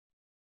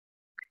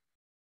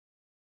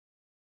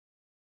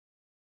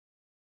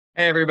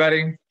Hey,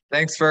 everybody.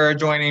 Thanks for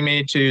joining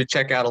me to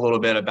check out a little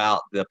bit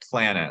about the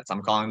planets.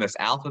 I'm calling this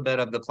Alphabet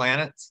of the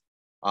Planets,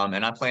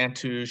 and I plan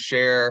to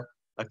share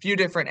a few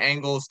different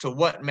angles to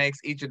what makes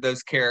each of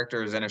those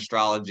characters in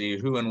astrology,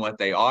 who and what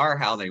they are,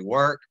 how they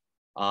work.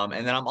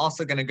 And then I'm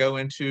also going to go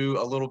into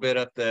a little bit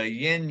of the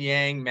yin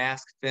yang,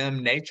 mask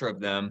fem nature of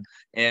them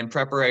in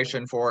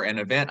preparation for an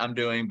event I'm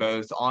doing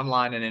both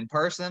online and in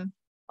person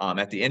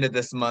at the end of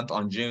this month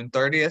on June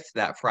 30th,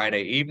 that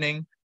Friday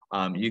evening.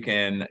 You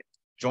can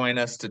join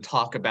us to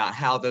talk about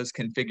how those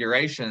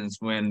configurations,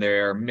 when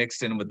they're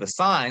mixed in with the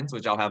signs,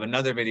 which I'll have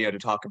another video to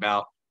talk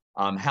about,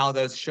 how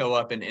those show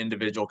up in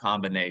individual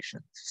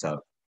combinations. So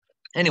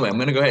anyway, I'm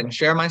going to go ahead and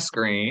share my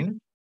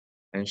screen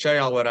and show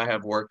y'all what I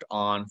have worked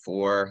on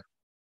for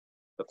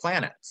the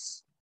planets.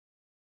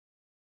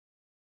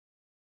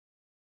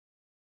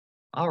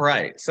 All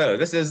right, so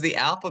this is the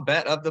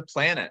alphabet of the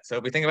planet. So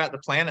if we think about the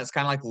planets,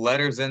 kind of like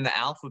letters in the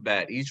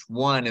alphabet, each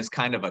one is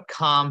kind of a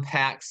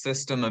compact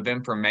system of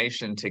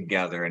information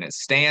together, and it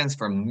stands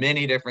for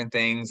many different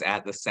things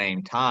at the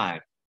same time.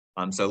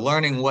 So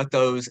learning what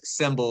those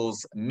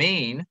symbols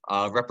mean,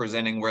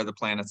 representing where the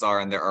planets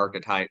are in their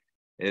archetype,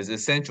 is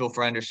essential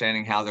for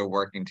understanding how they're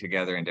working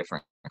together in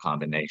different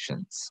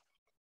combinations.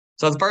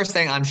 So the first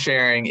thing I'm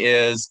sharing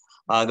is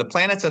the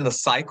planets and the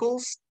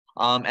cycles.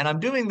 And I'm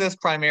doing this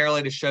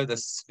primarily to show the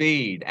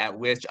speed at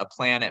which a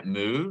planet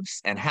moves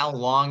and how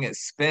long it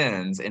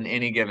spends in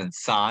any given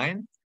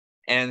sign.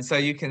 And so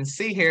you can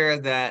see here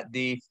that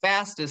the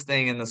fastest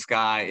thing in the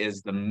sky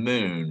is the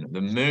moon.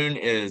 The moon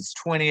is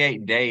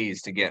 28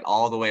 days to get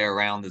all the way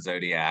around the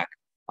zodiac,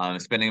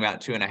 spending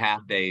about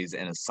 2.5 days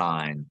in a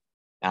sign.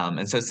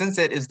 And so since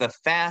it is the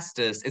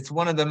fastest, it's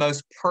one of the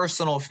most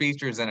personal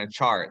features in a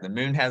chart. The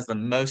moon has the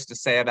most to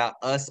say about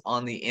us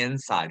on the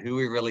inside, who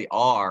we really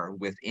are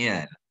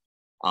within.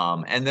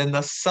 And then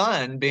the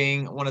sun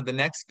being one of the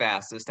next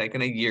fastest,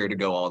 taking a year to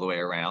go all the way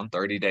around,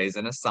 30 days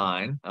in a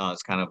sign.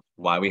 It's kind of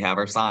why we have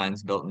our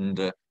signs built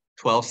into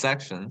 12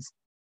 sections.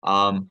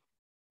 Um,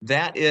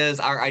 that is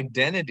our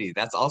identity.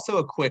 That's also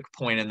a quick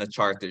point in the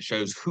chart that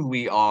shows who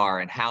we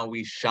are and how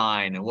we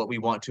shine and what we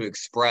want to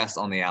express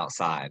on the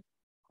outside.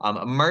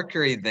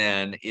 Mercury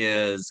then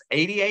is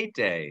 88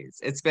 days.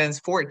 It spends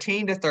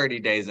 14 to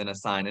 30 days in a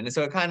sign. And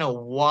so it kind of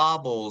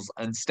wobbles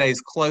and stays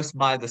close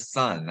by the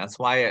sun. That's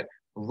why it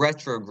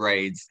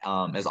retrogrades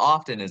as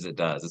often as it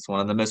does. It's one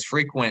of the most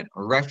frequent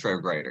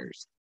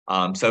retrograders.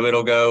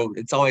 So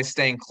it's always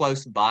staying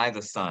close by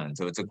the sun.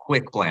 So it's a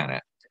quick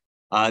planet.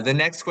 The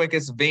next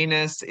quickest,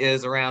 Venus,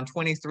 is around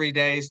 23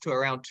 days to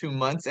around 2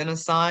 months in a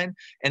sign.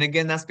 And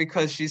again, that's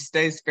because she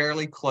stays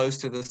fairly close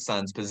to the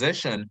sun's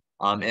position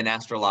in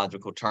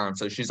astrological terms.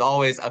 So she's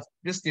always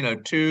just,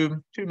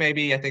 two,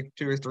 maybe, I think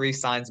 2 or 3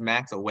 signs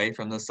max away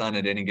from the sun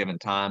at any given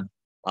time,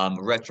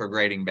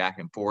 retrograding back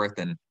and forth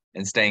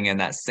and staying in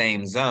that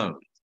same zone.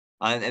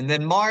 And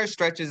then Mars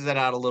stretches it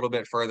out a little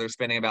bit further,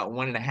 spending about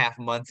 1.5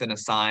 months in a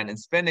sign and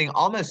spending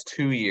almost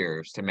 2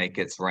 years to make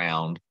its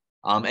round.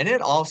 And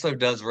it also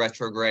does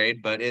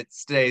retrograde, but it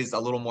stays a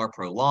little more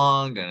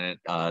prolonged and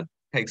it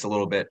takes a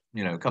little bit,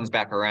 comes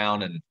back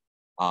around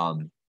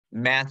and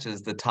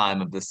matches the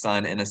time of the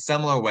sun in a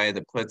similar way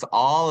that puts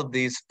all of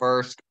these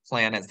first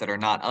planets that are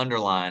not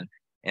underlined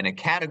in a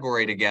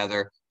category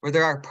together where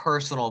there are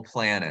personal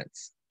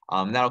planets.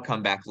 That'll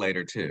come back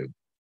later too.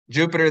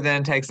 Jupiter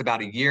then takes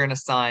about a year in a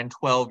sign,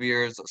 12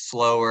 years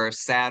slower.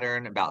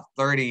 Saturn, about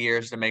 30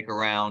 years to make a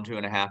round,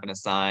 2.5 in a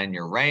sign.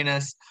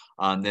 Uranus,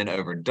 then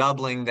over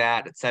doubling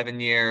that at 7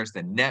 years.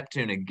 Then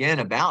Neptune, again,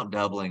 about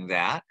doubling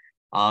that.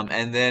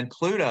 And then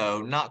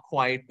Pluto, not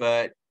quite,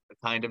 but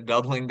kind of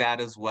doubling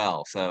that as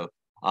well. So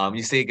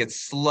you see it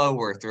gets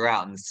slower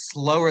throughout. And the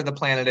slower the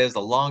planet is,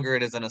 the longer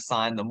it is in a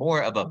sign, the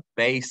more of a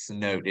bass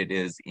note it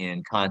is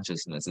in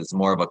consciousness. It's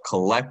more of a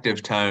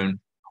collective tone.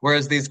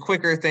 Whereas these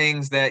quicker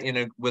things that,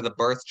 with a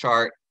birth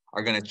chart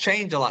are going to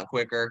change a lot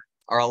quicker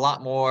are a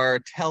lot more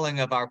telling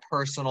of our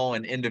personal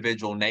and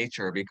individual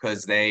nature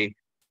because they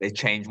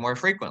change more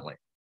frequently.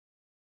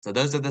 So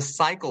those are the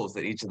cycles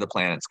that each of the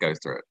planets go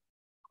through.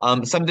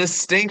 Some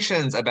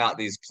distinctions about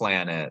these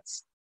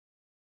planets.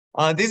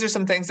 These are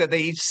some things that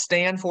they each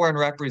stand for and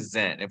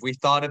represent. If we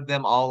thought of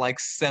them all like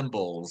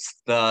symbols,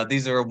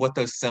 these are what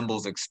those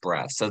symbols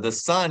express. So the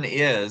sun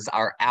is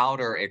our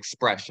outer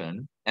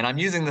expression. And I'm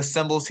using the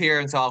symbols here,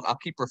 and so I'll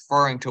keep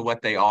referring to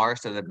what they are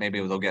so that maybe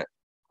they'll get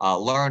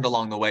learned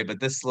along the way. But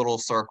this little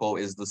circle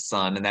is the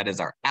sun, and that is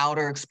our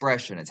outer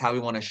expression. It's how we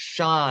want to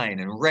shine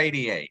and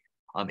radiate.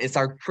 It's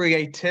our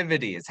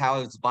creativity. It's how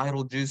its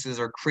vital juices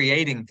are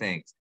creating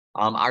things,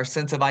 our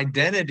sense of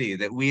identity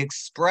that we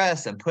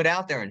express and put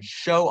out there and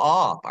show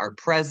off, our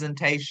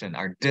presentation,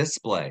 our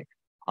display.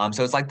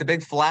 So it's like the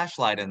big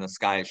flashlight in the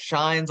sky. It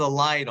shines a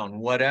light on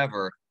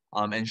whatever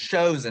and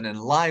shows and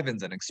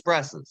enlivens and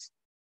expresses.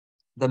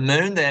 The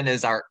moon then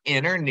is our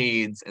inner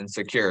needs and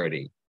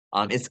security.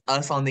 It's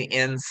us on the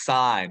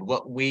inside,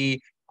 what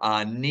we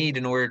need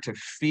in order to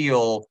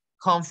feel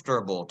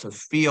comfortable, to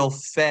feel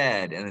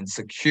fed and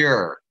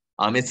secure.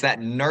 It's that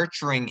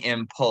nurturing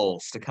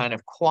impulse to kind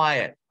of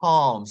quiet,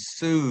 calm,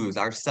 soothe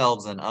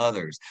ourselves and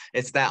others.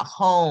 It's that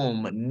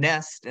home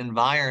nest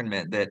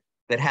environment that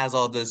has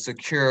all those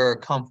secure,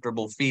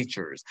 comfortable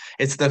features.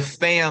 It's the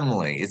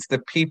family. It's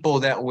the people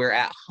that we're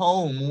at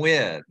home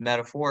with,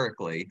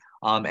 metaphorically,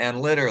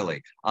 and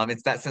literally.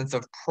 It's that sense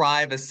of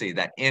privacy,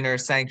 that inner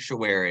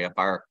sanctuary of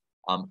our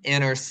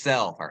inner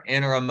self, our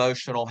inner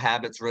emotional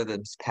habits,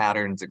 rhythms,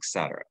 patterns,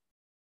 etc.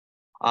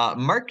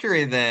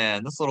 Mercury,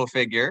 then, this little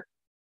figure,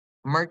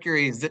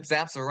 Mercury zip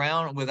zaps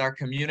around with our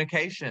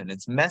communication.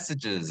 It's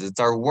messages, it's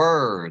our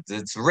words,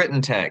 it's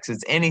written text,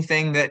 it's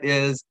anything that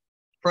is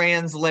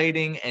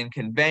translating and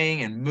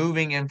conveying and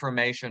moving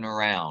information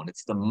around.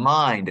 It's the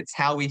mind, it's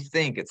how we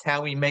think, it's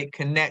how we make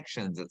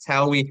connections, it's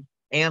how we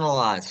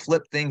analyze,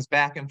 flip things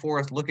back and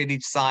forth, look at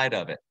each side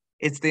of it.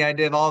 It's the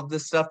idea of all of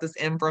this stuff, this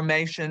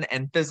information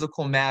and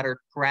physical matter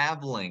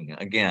traveling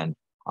again.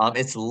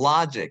 It's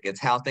logic,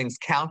 it's how things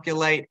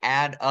calculate,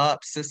 add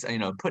up,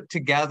 put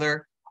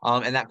together,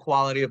 and that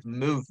quality of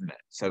movement.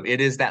 So it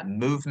is that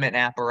movement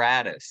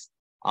apparatus.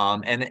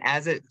 And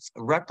as it's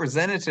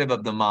representative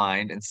of the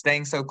mind and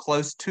staying so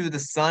close to the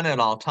sun at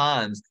all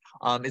times,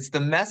 it's the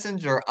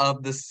messenger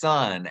of the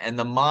sun and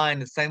the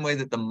mind, the same way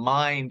that the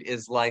mind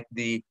is like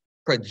the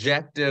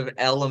projective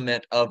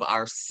element of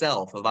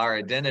ourself, of our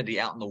identity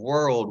out in the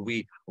world.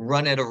 We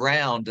run it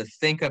around to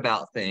think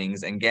about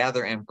things and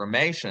gather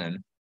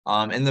information.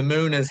 And the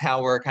moon is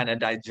how we're kind of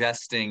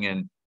digesting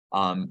and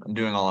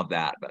doing all of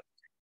that. But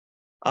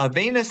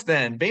Venus,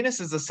 then. Venus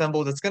is a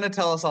symbol that's going to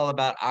tell us all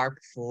about our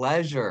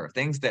pleasure,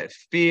 things that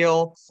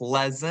feel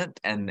pleasant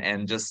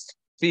and just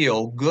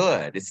feel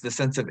good. It's the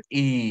sense of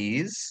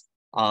ease,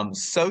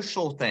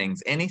 social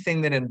things,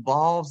 anything that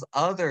involves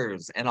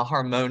others in a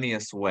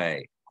harmonious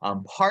way.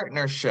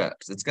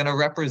 Partnerships, it's going to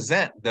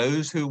represent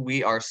those who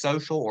we are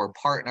social or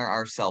partner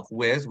ourselves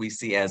with, we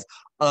see as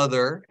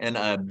other in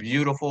a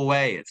beautiful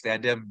way. It's the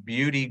idea of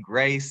beauty,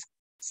 grace,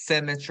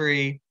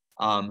 symmetry,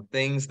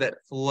 things that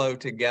flow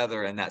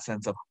together in that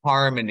sense of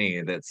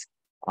harmony that's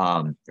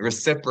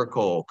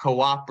reciprocal,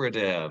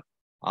 cooperative,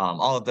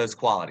 all of those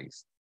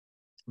qualities.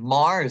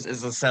 Mars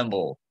is a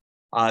symbol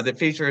that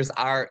features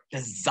our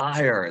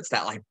desire. It's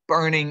that like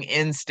burning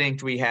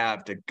instinct we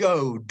have to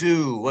go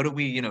do. What do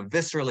we,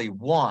 viscerally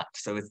want?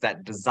 So it's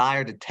that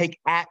desire to take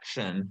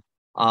action,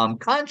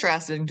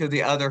 contrasting to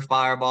the other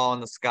fireball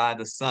in the sky,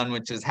 the sun,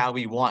 which is how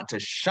we want to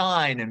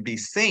shine and be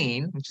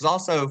seen, which is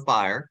also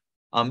fire.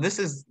 This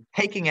is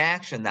taking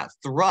action, that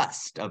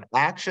thrust of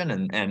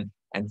action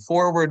and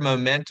forward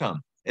momentum.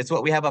 It's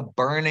what we have a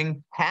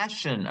burning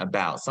passion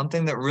about,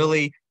 something that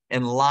really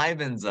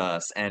enlivens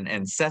us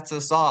and sets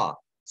us off.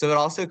 So it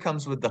also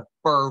comes with the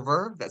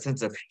fervor, that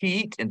sense of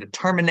heat and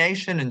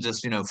determination and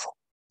just,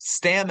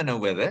 stamina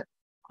with it.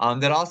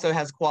 That also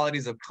has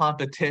qualities of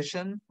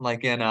competition,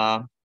 like in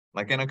a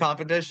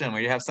competition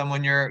where you have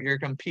someone you're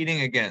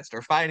competing against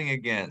or fighting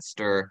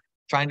against or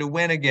trying to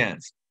win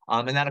against.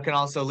 And that can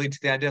also lead to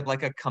the idea of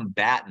like a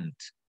combatant,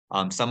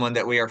 someone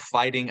that we are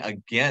fighting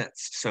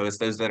against. So it's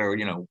those that are,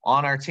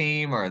 on our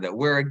team or that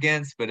we're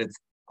against, but it's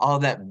all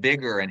that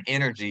vigor and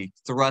energy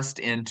thrust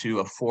into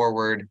a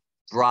forward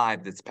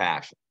drive that's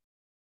passion.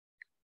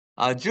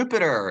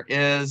 Jupiter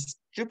is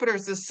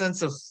this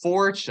sense of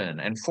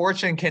fortune, and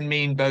fortune can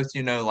mean both,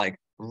 like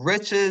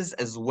riches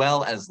as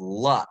well as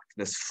luck.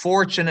 This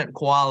fortunate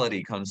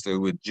quality comes through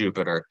with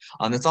Jupiter.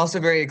 It's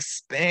also very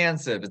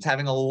expansive. It's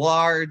having a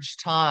large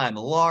time,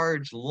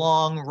 large,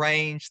 long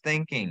range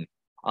thinking.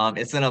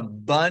 It's an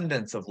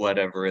abundance of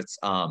whatever it's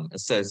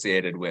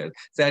associated with.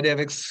 It's the idea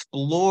of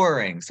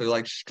exploring, so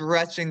like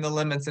stretching the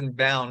limits and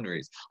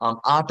boundaries.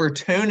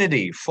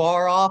 Opportunity,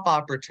 far off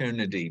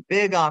opportunity,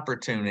 big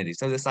opportunity.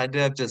 So this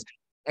idea of just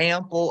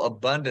ample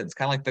abundance,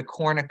 kind of like the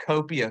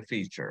cornucopia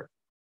feature.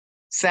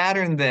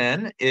 Saturn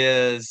then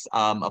is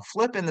a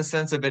flip in the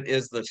sense of it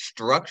is the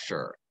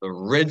structure, the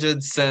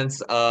rigid sense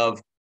of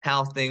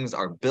how things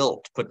are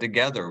built, put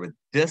together with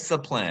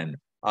discipline.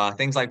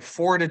 Things like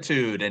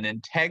fortitude and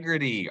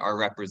integrity are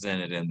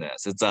represented in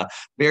this. It's a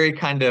very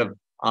kind of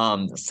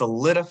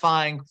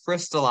solidifying,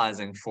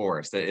 crystallizing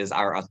force that is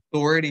our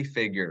authority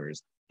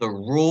figures, the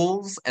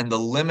rules and the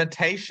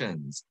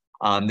limitations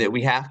that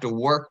we have to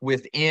work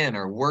within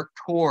or work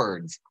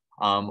towards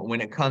when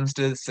it comes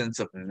to the sense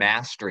of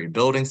mastery,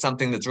 building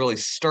something that's really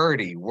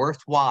sturdy,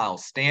 worthwhile,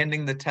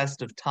 standing the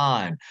test of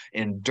time,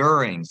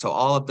 enduring. So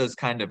all of those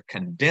kind of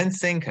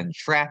condensing,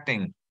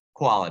 contracting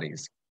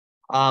qualities.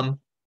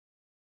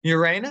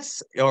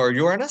 Uranus,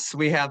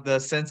 we have the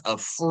sense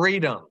of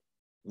freedom,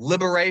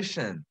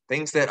 liberation,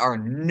 things that are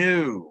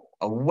new,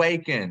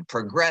 awakened,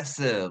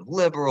 progressive,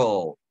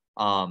 liberal,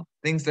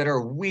 things that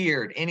are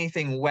weird,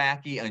 anything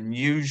wacky,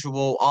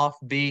 unusual,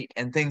 offbeat,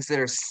 and things that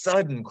are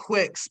sudden,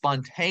 quick,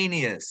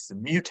 spontaneous,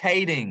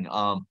 mutating.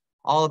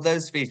 All of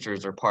those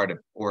features are part of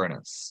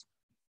Uranus.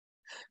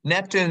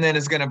 Neptune then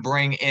is going to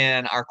bring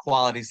in our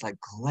qualities like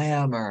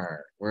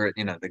glamour, where,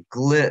 the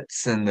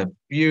glitz and the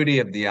beauty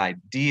of the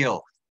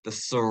ideal. the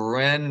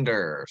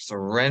surrender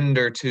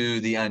to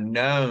the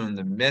unknown,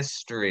 the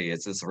mystery.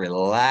 It's this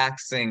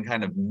relaxing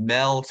kind of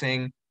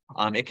melting.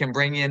 It can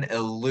bring in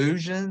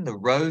illusion, the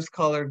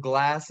rose-colored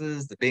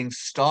glasses, the being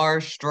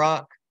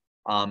starstruck,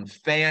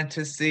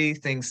 fantasy,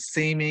 things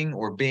seeming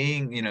or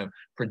being,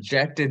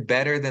 projected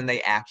better than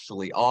they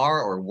actually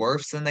are or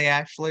worse than they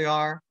actually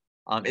are.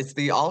 It's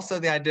also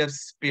the idea of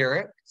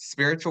spirit,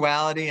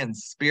 spirituality and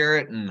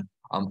spirit and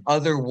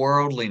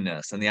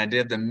otherworldliness and the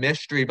idea of the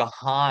mystery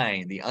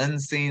behind the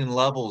unseen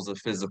levels of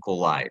physical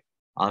life,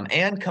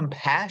 and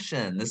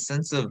compassion, the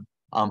sense of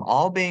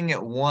all being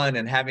at one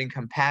and having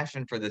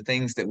compassion for the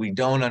things that we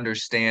don't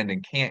understand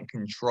and can't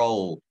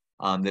control,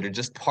 that are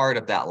just part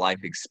of that life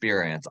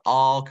experience,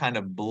 all kind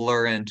of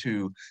blur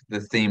into the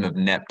theme of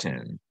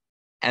Neptune.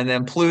 And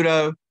then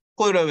Pluto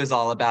is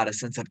all about a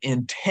sense of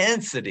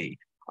intensity.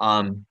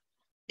 Um,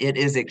 it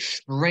is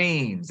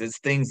extremes. It's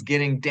things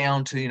getting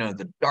down to,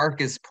 the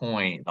darkest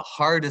point, the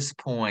hardest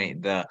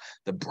point, the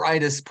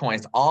brightest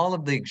points, all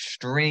of the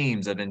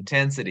extremes of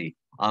intensity,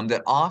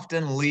 that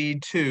often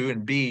lead to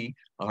and be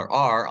or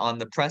are on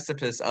the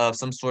precipice of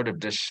some sort of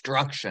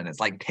destruction. It's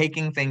like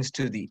taking things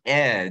to the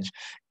edge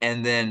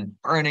and then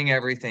burning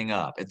everything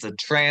up. It's a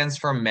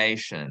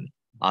transformation.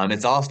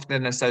 It's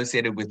often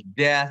associated with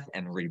death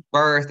and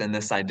rebirth and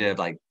this idea of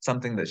like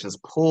something that's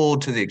just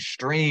pulled to the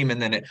extreme and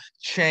then it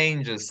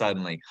changes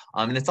suddenly.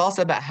 And it's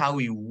also about how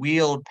we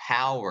wield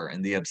power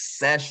and the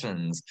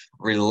obsessions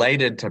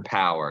related to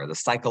power, the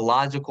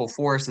psychological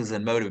forces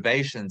and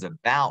motivations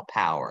about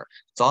power.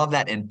 It's all of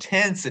that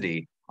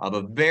intensity of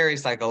a very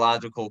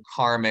psychological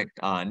karmic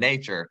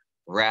nature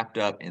wrapped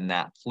up in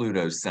that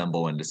Pluto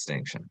symbol and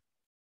distinction.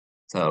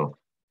 So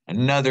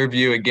another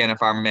view again of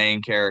our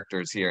main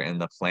characters here in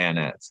the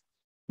planets.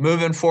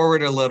 Moving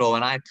forward a little,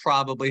 and I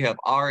probably have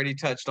already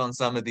touched on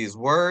some of these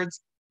words,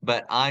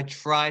 but I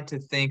try to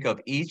think of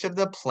each of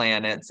the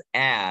planets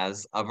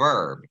as a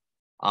verb.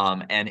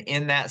 And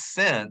in that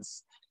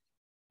sense,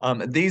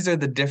 these are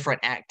the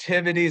different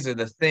activities or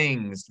the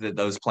things that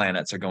those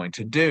planets are going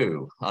to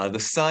do. The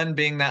sun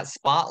being that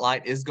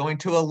spotlight is going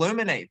to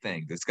illuminate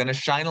things. It's going to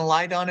shine a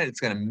light on it. It's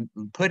going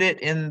to put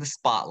it in the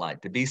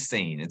spotlight to be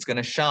seen. It's going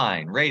to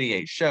shine,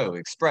 radiate, show,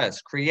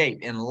 express, create,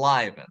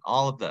 enliven,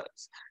 all of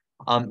those.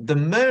 The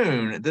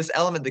moon, this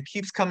element that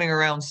keeps coming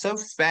around so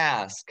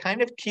fast,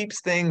 kind of keeps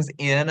things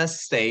in a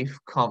safe,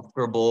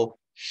 comfortable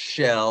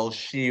shell,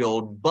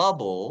 shield,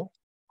 bubble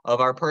of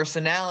our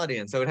personality.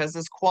 And so it has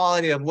this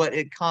quality of what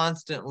it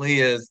constantly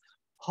is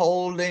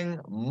holding,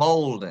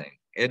 molding.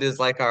 It is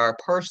like our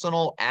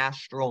personal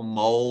astral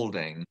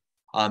molding,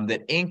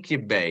 that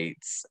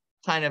incubates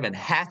kind of and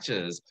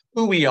hatches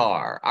who we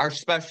are, our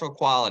special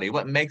quality,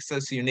 what makes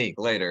us unique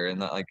later in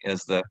the like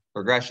as the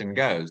progression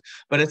goes.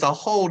 But it's a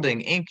holding,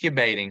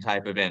 incubating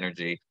type of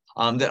energy,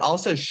 that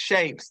also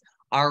shapes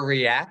our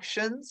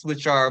reactions,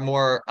 which are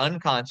more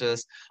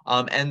unconscious,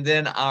 and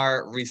then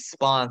our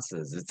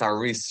responses. It's our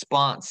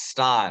response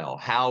style,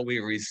 how we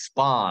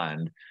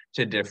respond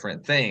to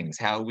different things,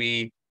 how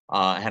we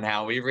and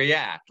how we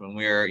react when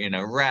we're,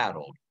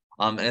 rattled.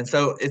 And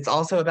so it's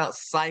also about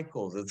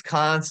cycles. It's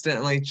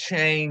constantly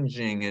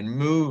changing and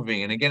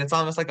moving. And again, it's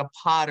almost like a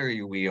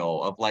pottery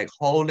wheel of like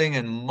holding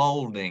and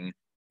molding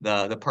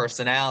the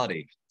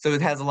personality. So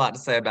it has a lot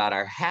to say about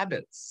our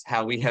habits,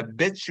 how we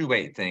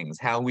habituate things,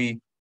 how we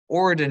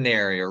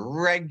ordinary or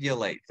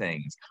regulate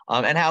things,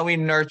 and how we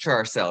nurture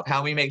ourselves,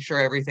 how we make sure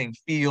everything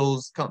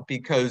feels comfy,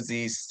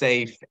 cozy,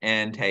 safe,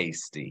 and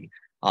tasty.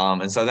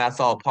 And so that's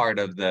all part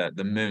of the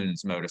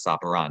moon's modus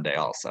operandi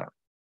also.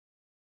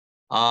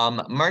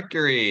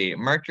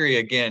 Mercury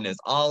again is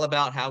all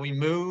about how we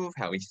move,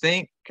 how we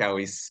think, how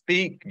we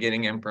speak,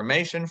 getting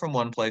information from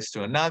one place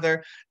to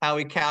another, how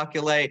we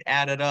calculate,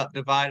 add it up,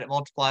 divide it,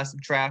 multiply,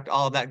 subtract,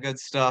 all of that good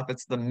stuff.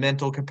 It's the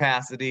mental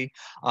capacity,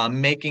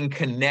 making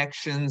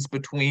connections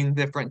between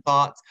different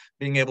thoughts,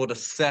 being able to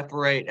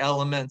separate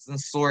elements and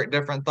sort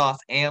different thoughts,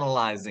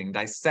 analyzing,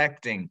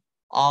 dissecting,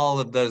 all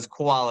of those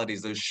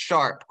qualities, those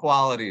sharp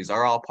qualities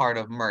are all part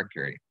of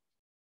Mercury.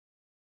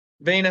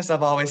 Venus,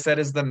 I've always said,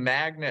 is the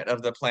magnet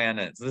of the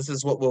planets. This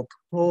is what will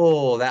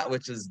pull that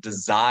which is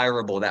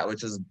desirable, that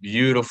which is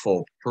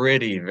beautiful,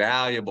 pretty,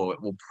 valuable.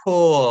 It will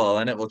pull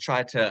and it will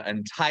try to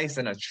entice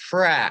and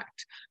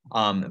attract,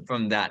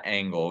 from that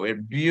angle.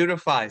 It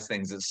beautifies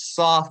things, it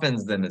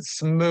softens them, it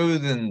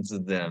smoothens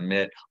them,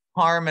 it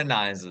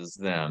harmonizes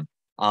them.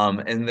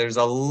 And there's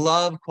a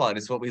love quality.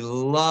 It's what we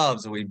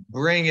love. So we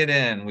bring it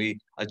in, we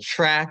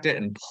attract it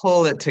and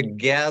pull it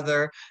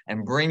together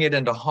and bring it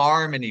into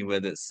harmony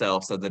with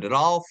itself so that it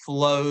all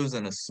flows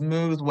in a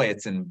smooth way.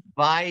 It's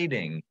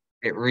inviting,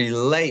 it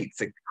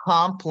relates, it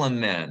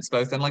complements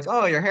both in like,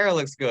 oh, your hair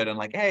looks good, and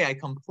like, hey, I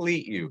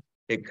complete you.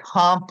 It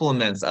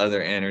complements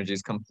other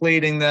energies,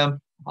 completing them.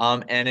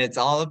 And it's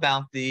all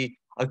about the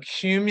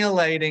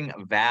accumulating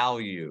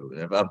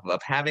value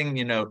of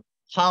having,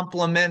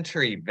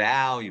 complementary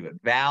value. It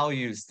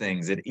values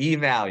things, it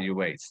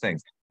evaluates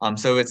things.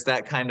 So it's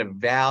that kind of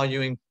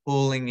valuing,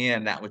 pulling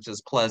in that which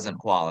is pleasant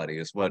quality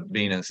is what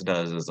Venus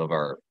does as a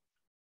verb.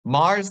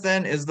 Mars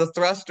then is the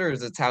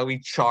thrusters. It's how we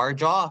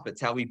charge off.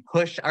 It's how we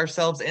push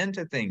ourselves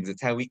into things.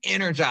 It's how we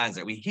energize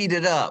it. We heat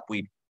it up.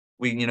 We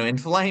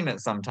inflame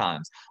it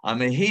sometimes.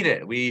 And heat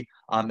it.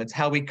 It's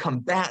how we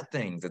combat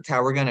things. It's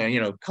how we're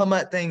gonna come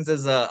at things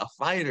as a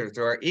fighter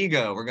through our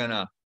ego. We're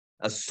gonna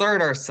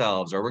assert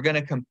ourselves, or we're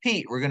gonna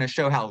compete. We're gonna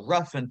show how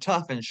rough and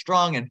tough and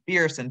strong and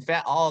fierce and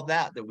fat, all of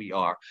that we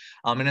are.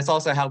 And it's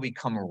also how we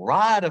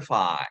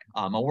camaradeify.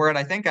 A word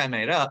I think I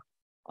made up.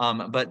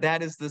 But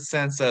that is the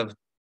sense of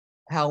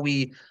how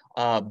we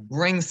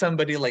bring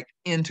somebody like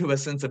into a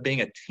sense of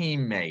being a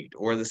teammate,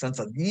 or the sense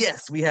of,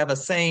 yes,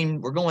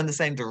 we're going the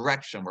same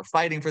direction, we're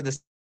fighting for the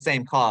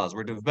same cause,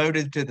 we're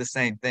devoted to the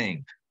same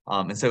thing.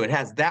 And so it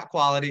has that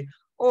quality.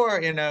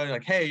 Or,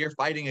 like, hey, you're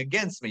fighting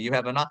against me, you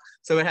have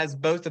so it has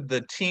both of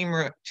the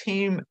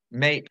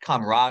teammate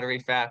camaraderie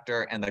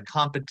factor and the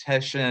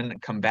competition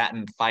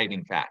combatant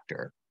fighting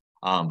factor.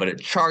 But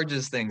it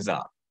charges things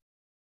up.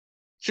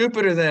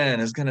 Jupiter then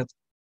is going to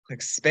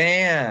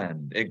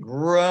expand. It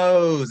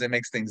grows. It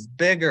makes things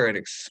bigger. It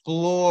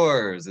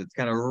explores. It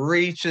kind of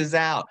reaches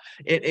out.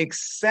 It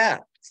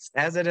accepts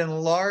as it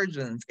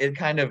enlarges. It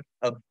kind of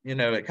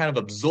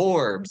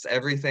absorbs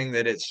everything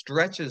that it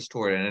stretches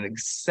toward, and it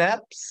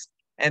accepts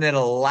and it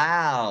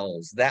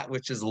allows that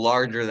which is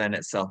larger than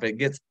itself. It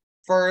gets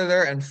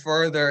further and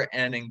further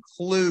and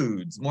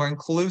includes more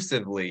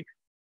inclusively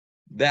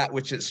that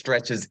which it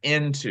stretches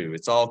into.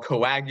 It's all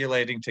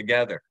coagulating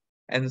together.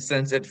 And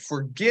since it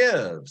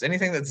forgives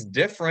anything that's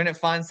different, it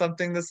finds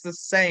something that's the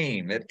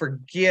same. It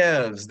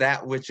forgives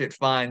that which it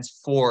finds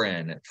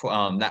foreign,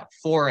 that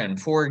foreign,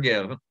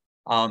 forgive.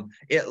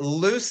 It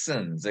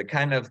loosens, it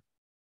kind of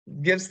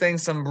gives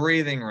things some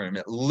breathing room.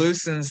 It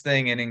loosens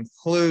things and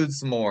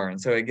includes more. And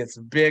so it gets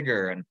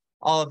bigger. And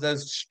all of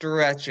those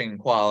stretching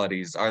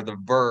qualities are the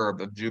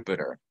verb of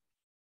Jupiter.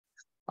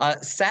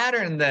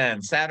 Saturn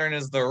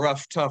is the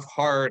rough, tough,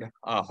 hard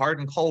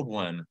and cold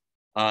one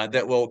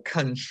that will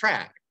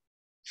contract,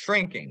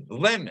 shrinking,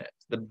 limit,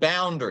 the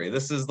boundary.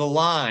 This is the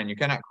line. You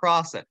cannot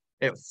cross it.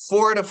 It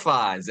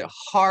fortifies, it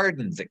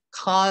hardens, it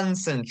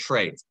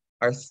concentrates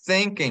our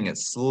thinking. It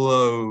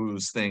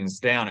slows things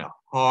down. It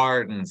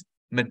hardens,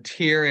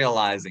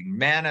 materializing,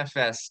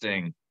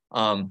 manifesting,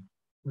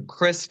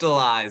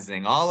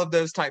 crystallizing. All of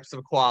those types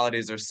of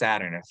qualities are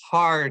Saturn. It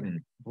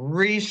harden,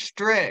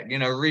 restrict,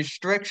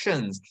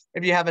 restrictions.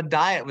 If you have a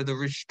diet with a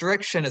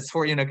restriction, it's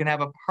for, can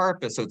have a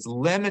purpose. So it's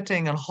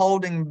limiting and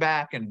holding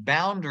back and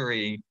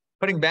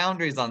putting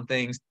boundaries on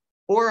things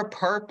for a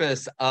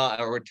purpose,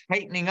 or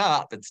tightening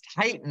up. It's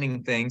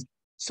tightening things.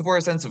 So for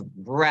a sense of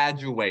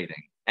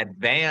graduating,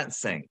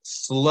 advancing,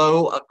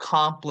 slow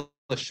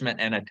accomplishment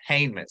and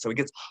attainment. So it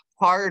gets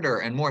harder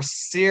and more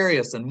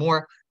serious and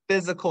more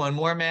physical and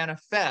more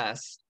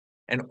manifest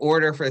in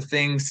order for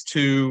things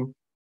to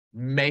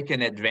make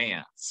an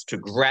advance, to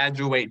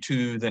graduate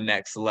to the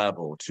next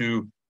level,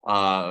 to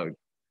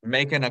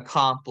make an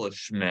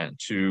accomplishment,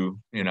 to,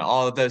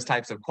 all of those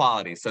types of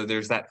qualities. So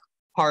there's that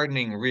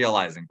hardening,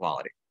 realizing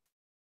quality.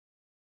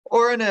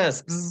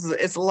 Uranus,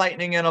 it's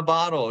lightning in a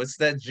bottle. It's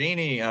that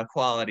genie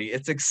quality.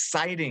 It's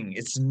exciting.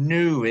 It's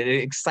new. It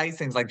excites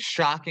things, like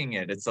shocking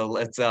it. It's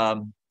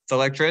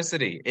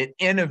electricity. It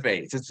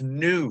innovates. It's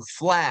new,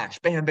 flash,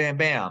 bam, bam,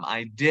 bam,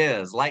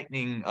 ideas,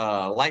 lightning,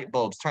 light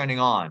bulbs turning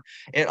on.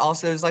 It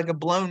also is like a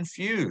blown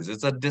fuse.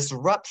 It's a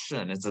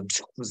disruption. It's a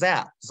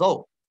zap,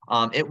 zolt.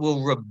 It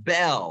will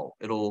rebel.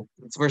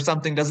 It's where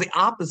something does the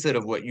opposite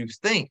of what you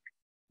think,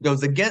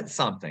 goes against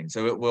something.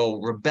 So it will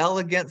rebel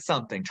against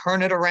something,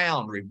 turn it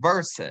around,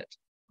 reverse it.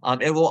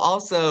 It will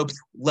also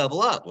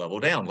level up, level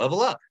down, level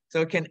up.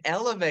 So it can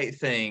elevate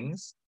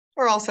things.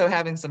 We're also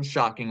having some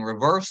shocking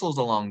reversals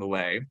along the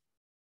way.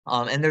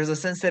 And there's a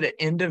sense that it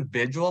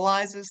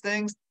individualizes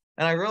things.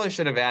 And I really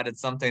should have added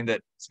something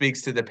that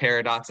speaks to the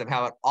paradox of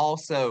how it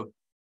also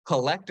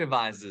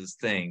collectivizes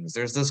things.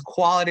 There's this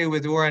quality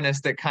with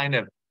Uranus that kind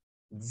of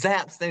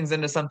zaps things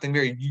into something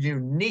very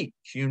unique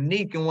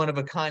and one of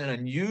a kind and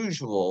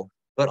unusual,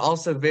 but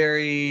also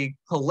very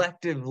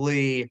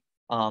collectively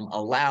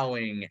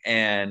allowing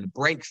and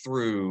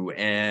breakthrough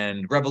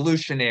and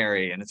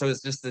revolutionary. And so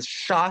it's just this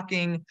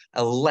shocking,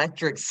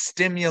 electric,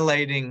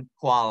 stimulating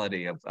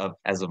quality of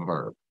as a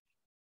verb.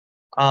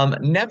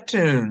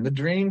 Neptune, the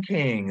Dream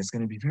King, is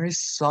going to be very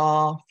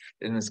soft,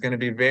 and it's going to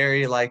be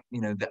very like,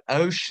 the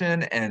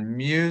ocean and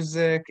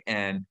music,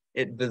 and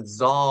it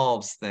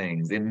dissolves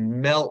things. It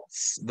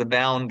melts the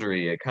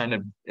boundary.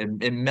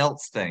 It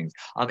melts things.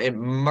 It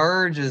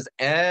merges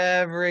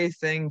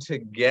everything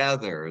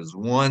together as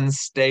one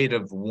state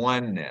of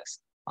oneness.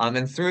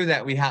 And through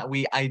that,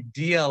 we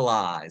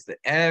idealize that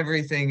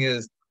everything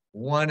is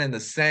one and the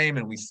same,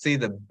 and we see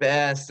the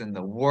best and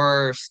the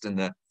worst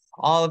and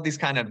all of these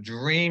kind of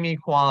dreamy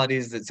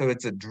qualities. So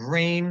it's a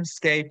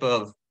dreamscape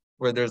of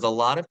where there's a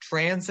lot of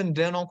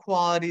transcendental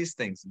qualities,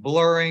 things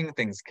blurring,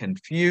 things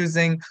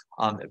confusing,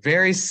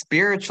 very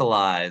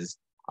spiritualized,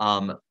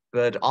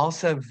 but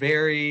also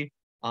very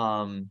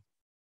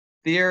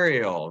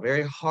ethereal,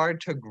 very hard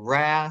to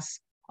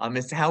grasp,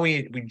 It's how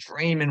we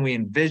dream and we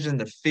envision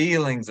the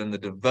feelings and the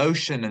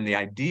devotion and the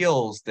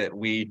ideals that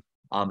we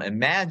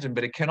imagine,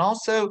 but it can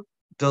also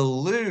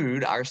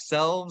delude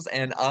ourselves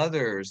and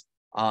others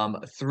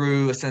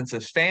through a sense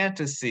of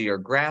fantasy or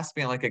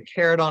grasping like a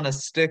carrot on a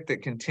stick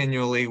that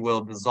continually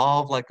will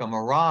dissolve like a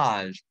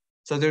mirage.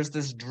 So there's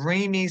this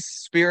dreamy,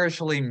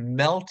 spiritually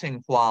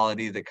melting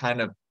quality that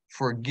kind of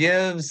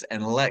forgives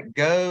and let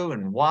go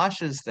and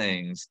washes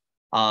things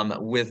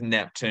with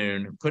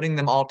Neptune, putting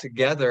them all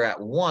together at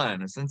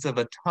one, a sense of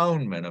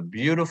atonement, a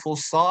beautiful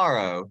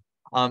sorrow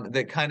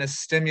that kind of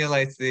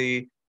stimulates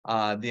the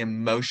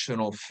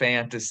emotional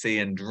fantasy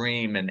and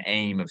dream and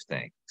aim of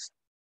things.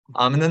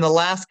 And then the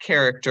last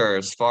character,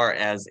 as far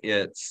as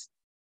its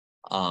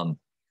um,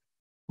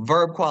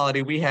 verb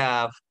quality, we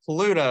have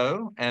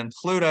Pluto, and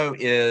Pluto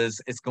is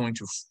it's going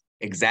to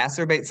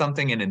exacerbate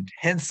something and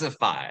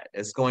intensify it.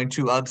 It's going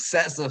to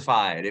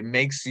obsessify it. It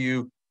makes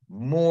you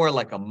more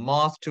like a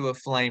moth to a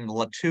flame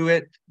to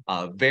it,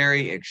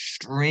 very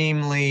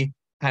extremely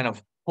kind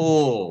of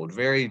pulled,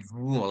 very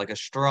like a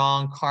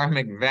strong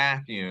karmic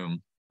vacuum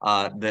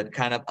that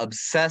kind of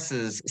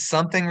obsesses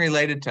something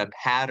related to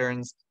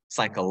patterns,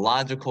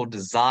 psychological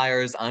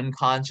desires,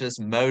 unconscious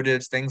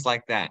motives, things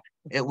like that.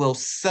 It will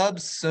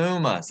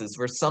subsume us. It's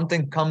where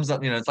something comes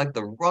up, it's like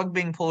the rug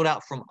being pulled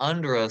out from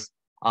under us,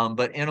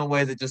 but in a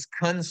way that just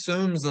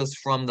consumes us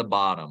from the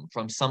bottom,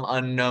 from some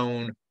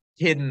unknown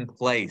hidden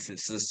place.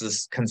 It's just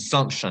this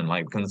consumption,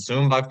 like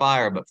consumed by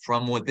fire, but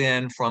from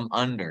within, from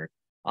under.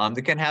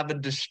 That can have a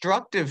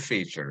destructive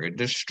feature. It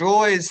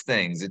destroys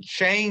things, it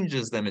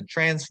changes them, it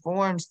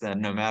transforms them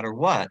no matter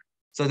what.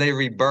 So they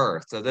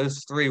rebirth. So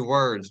those three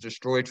words,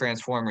 destroy,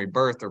 transform,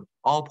 rebirth, are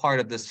all part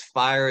of this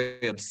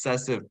fiery,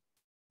 obsessive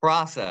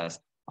process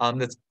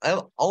that's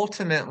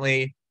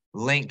ultimately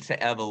linked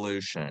to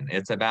evolution.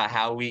 It's about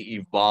how we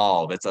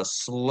evolve. It's a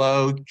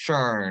slow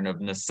churn of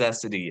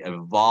necessity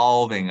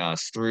evolving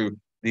us through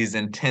these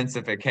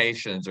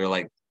intensifications or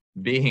like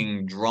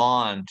being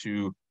drawn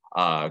to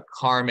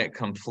karmic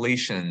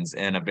completions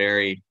in a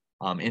very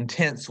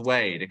intense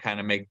way to kind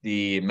of make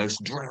the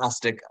most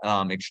drastic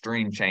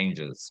extreme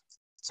changes.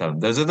 So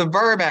those are the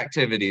verb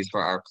activities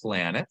for our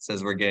planets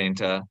as we're getting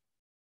to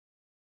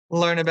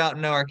learn about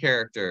and know our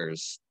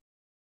characters.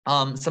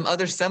 Some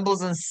other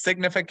symbols and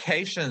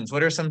significations.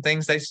 What are some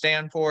things they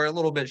stand for? A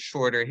little bit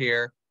shorter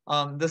here.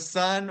 The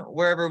sun,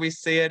 wherever we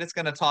see it, it's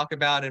going to talk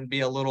about and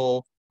be a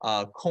little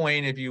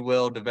coin, if you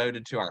will,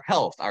 devoted to our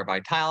health, our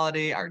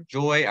vitality, our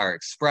joy, our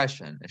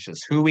expression. It's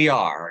just who we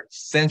are, our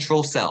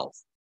central self.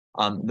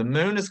 The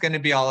moon is going to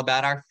be all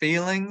about our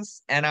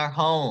feelings and our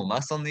home,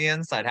 us on the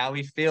inside, how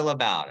we feel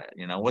about it,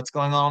 what's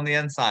going on the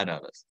inside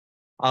of us.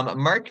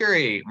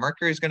 Mercury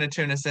is going to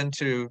tune us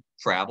into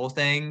travel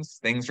things,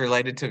 things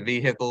related to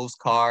vehicles,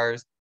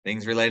 cars,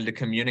 things related to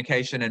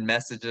communication and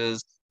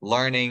messages,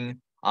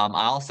 learning.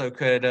 I also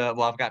could,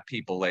 I've got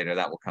people later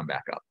that will come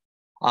back up.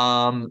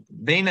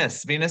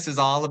 Venus is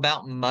all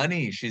about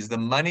money. She's the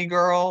money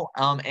girl,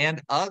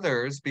 and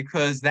others,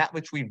 because that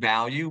which we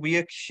value, we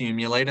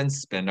accumulate and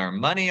spend our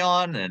money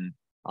on,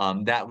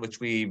 and that which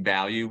we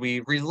value,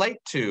 we relate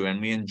to and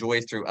we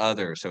enjoy through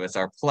others. So it's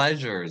our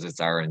pleasures,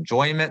 it's our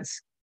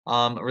enjoyments,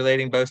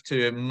 relating both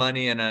to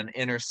money and an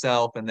inner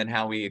self, and then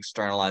how we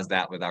externalize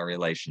that with our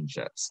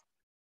relationships.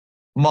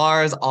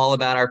 Mars, all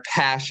about our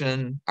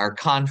passion, our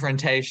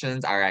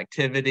confrontations, our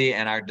activity,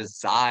 and our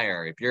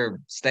desire. If you're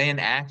staying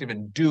active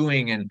and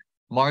doing, and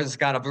Mars has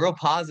got a real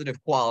positive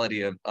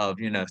quality of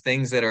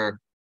things that are,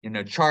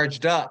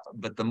 charged up,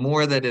 but the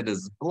more that it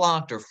is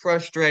blocked or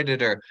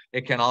frustrated, or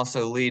it can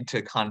also lead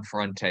to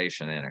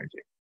confrontation energy.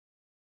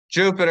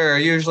 Jupiter,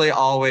 usually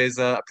always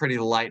a pretty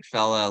light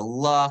fella,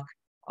 luck,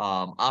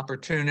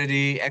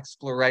 opportunity,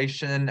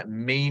 exploration,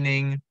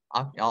 meaning,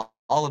 all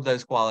of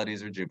those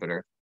qualities are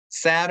Jupiter.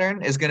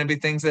 Saturn is going to be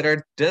things that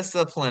are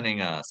disciplining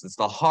us. It's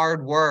the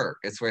hard work.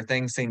 It's where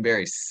things seem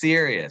very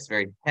serious,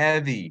 very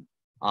heavy,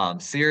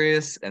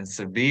 serious and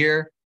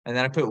severe. And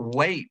then I put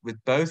weight with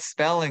both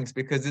spellings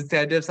because it's the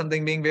idea of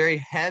something being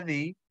very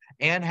heavy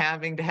and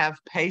having to have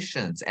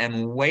patience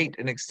and wait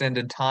an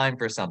extended time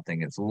for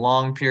something. It's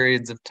long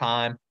periods of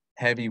time,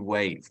 heavy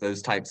weights,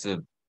 those types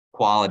of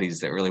qualities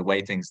that really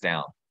weigh things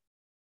down.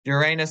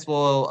 Uranus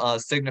will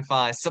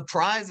signify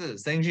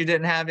surprises, things you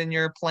didn't have in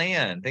your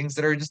plan, things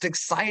that are just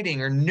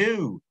exciting or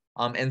new,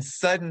 and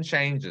sudden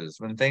changes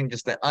when things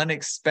just the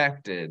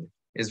unexpected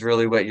is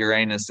really what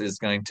Uranus is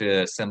going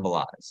to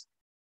symbolize.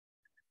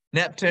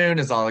 Neptune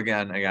is all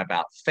again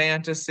about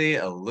fantasy,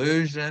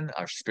 illusion,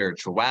 our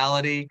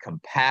spirituality,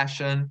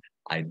 compassion,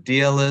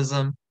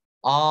 idealism,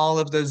 all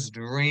of those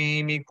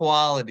dreamy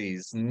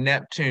qualities.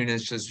 Neptune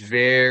is just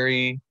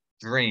very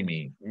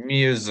dreamy,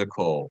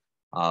 musical,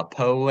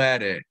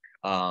 poetic,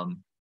 all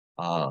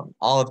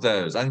of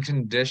those,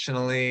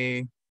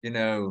 unconditionally,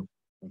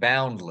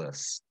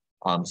 boundless.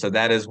 So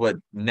that is what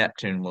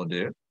Neptune will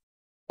do.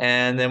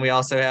 And then we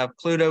also have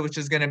Pluto, which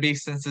is going to be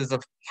senses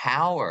of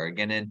power,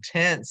 again,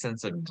 intense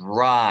sense of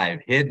drive,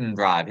 hidden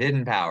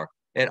power.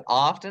 It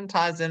often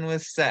ties in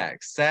with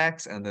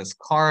sex and this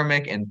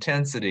karmic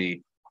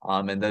intensity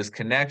And those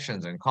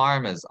connections and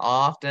karmas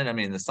often, I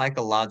mean, the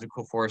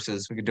psychological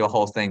forces, we could do a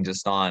whole thing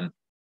just on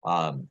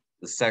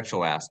the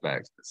sexual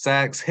aspect.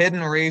 Sex,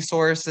 hidden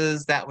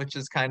resources, that which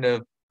is kind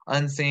of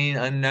unseen,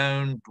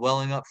 unknown,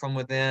 dwelling up from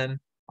within.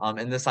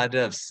 And this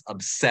idea of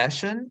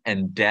obsession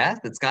and death,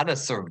 it's got a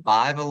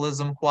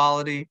survivalism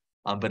quality.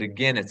 But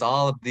again, it's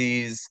all of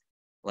these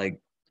like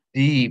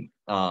deep,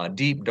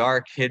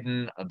 dark,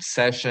 hidden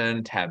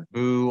obsession,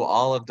 taboo,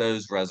 all of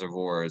those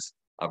reservoirs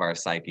of our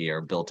psyche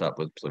are built up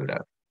with Pluto.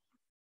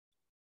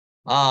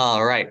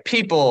 All right,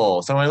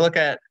 people. So when we look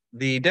at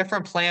the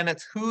different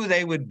planets, who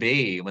they would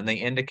be when they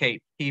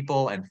indicate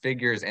people and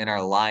figures in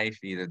our life,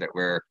 either that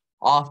we're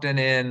often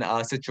in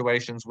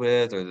situations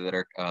with or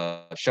that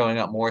are showing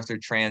up more through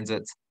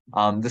transits.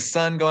 The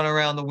sun going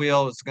around the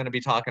wheel is going to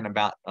be talking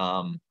about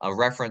a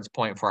reference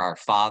point for our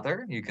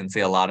father. You can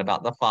see a lot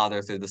about the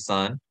father through the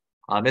sun.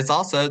 It's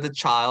also the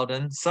child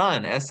and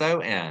son,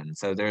 S-O-N.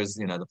 So there's,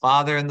 the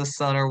father and the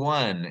son are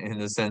one in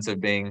the sense of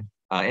being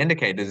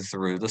indicated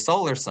through the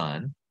solar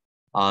sun.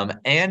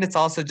 And it's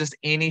also just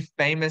any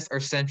famous or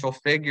central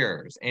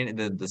figures. And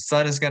the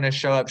sun is going to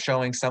show up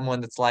showing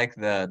someone that's like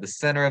the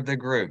center of the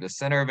group, the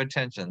center of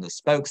attention, the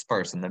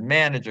spokesperson, the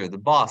manager, the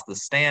boss, the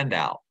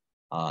standout,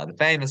 the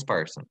famous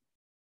person.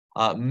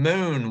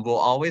 Moon will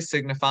always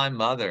signify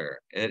mother.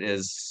 It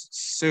is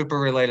super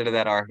related to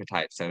that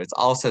archetype. So it's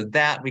also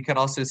that. We could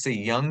also see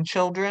young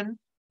children.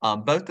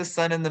 Both the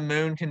sun and the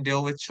moon can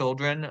deal with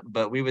children,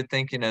 but we would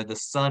think, the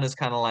sun is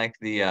kind of like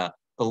the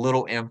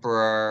little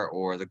emperor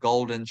or the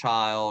golden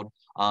child.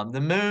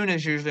 The moon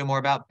is usually more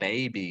about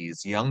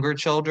babies, younger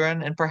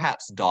children, and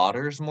perhaps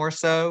daughters more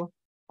so,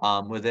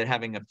 with it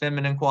having a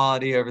feminine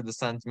quality over the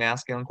sun's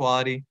masculine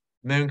quality.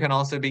 Moon can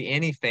also be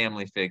any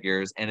family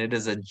figures, and it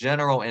is a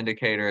general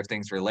indicator of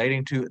things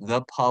relating to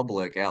the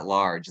public at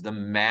large, the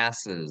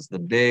masses, the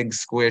big,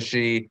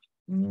 squishy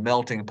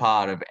melting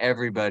pot of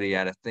everybody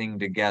at a thing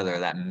together,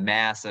 that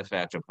mass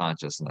effect of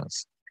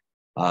consciousness,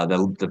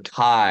 the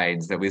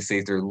tides that we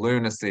see through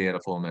lunacy at a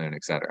full moon,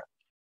 etc.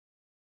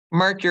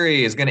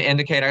 Mercury is going to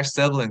indicate our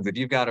siblings. If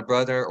you've got a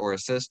brother or a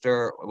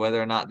sister,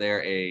 whether or not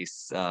they're a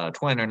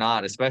twin or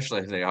not,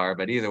 especially if they are,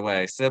 but either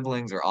way,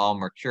 siblings are all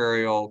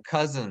mercurial.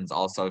 Cousins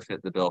also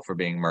fit the bill for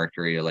being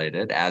Mercury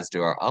related, as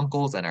do our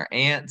uncles and our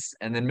aunts.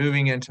 And then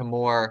moving into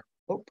more,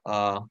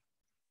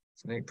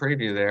 sneak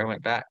preview there,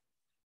 went back.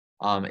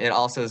 It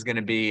also is going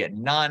to be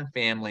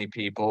non-family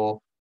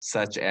people,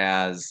 such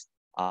as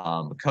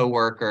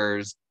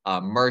co-workers,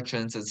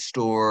 merchants at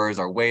stores,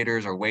 our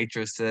waiters, our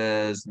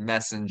waitresses,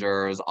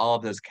 messengers, all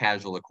of those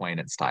casual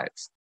acquaintance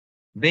types.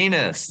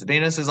 Venus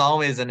is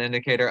always an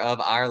indicator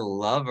of our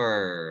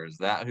lovers,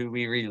 that who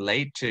we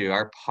relate to,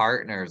 our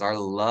partners, our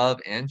love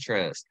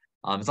interest.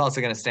 It's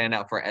also going to stand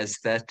out for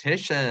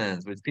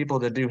aestheticians, with people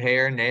that do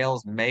hair,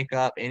 nails,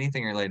 makeup,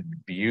 anything related to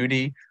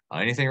beauty,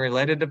 anything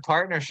related to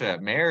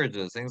partnership,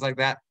 marriages, things like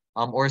that.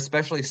 Or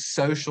especially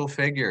social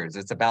figures.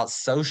 It's about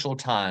social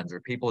times or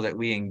people that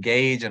we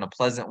engage in a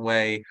pleasant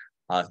way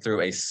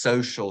through a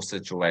social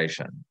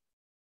situation.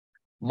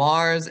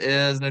 Mars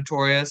is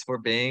notorious for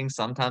being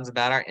sometimes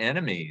about our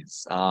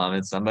enemies.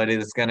 It's somebody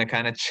that's going to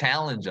kind of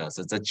challenge us.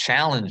 It's a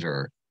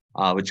challenger,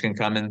 which can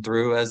come in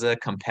through as a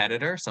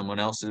competitor, someone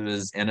else who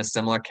is in a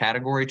similar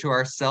category to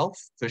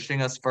ourselves,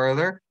 pushing us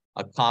further,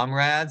 a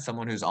comrade,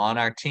 someone who's on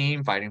our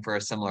team fighting for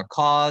a similar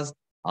cause,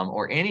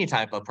 or any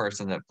type of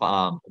person that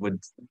would,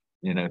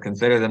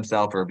 consider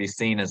themselves or be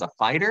seen as a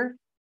fighter,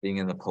 being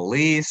in the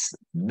police,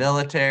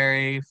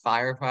 military,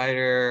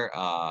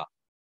 firefighter,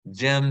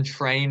 gym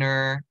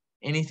trainer,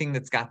 anything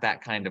that's got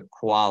that kind of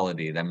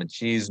quality, that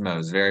machismo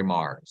is very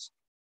Mars.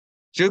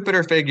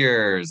 Jupiter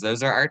figures,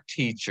 those are our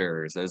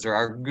teachers, those are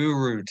our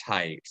guru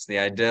types, the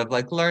idea of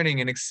like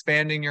learning and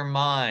expanding your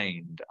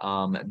mind.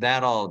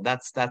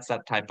 That's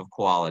that type of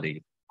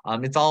quality.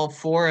 It's all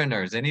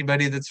foreigners,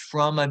 anybody that's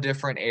from a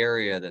different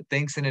area, that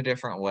thinks in a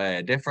different way,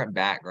 a different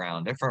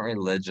background, different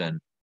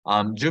religion.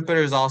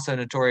 Jupiter is also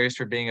notorious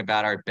for being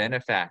about our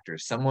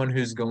benefactors, someone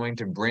who's going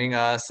to bring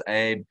us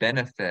a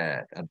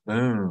benefit, a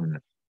boon.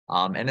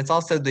 And it's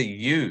also the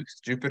youth.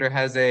 Jupiter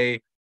has a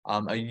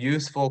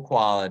useful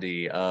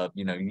quality of,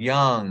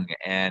 young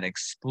and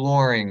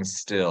exploring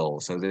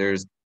still. So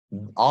there's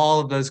all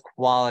of those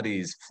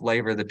qualities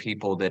flavor the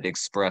people that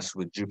express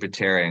with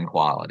Jupiterian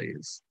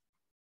qualities.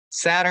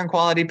 Saturn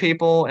quality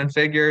people and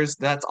figures,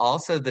 that's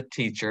also the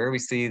teacher. We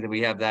see that we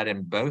have that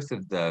in both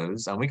of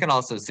those. We can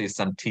also see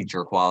some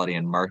teacher quality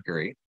in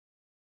Mercury.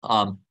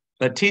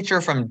 The teacher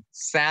from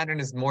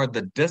Saturn is more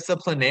the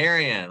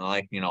disciplinarian,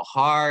 like,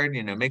 hard,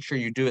 make sure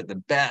you do it the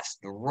best,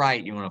 the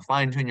right. You want to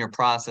fine tune your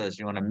process.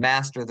 You want to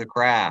master the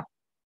craft.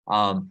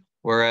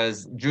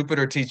 Whereas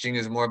Jupiter teaching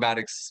is more about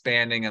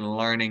expanding and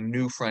learning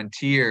new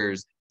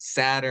frontiers.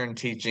 Saturn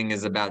teaching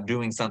is about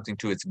doing something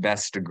to its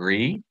best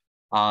degree.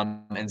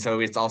 And so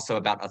it's also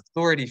about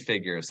authority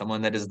figure,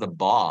 someone that is the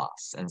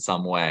boss in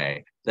some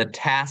way. The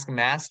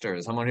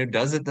taskmaster, someone who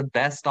does it the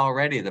best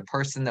already, the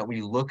person that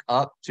we look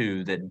up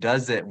to that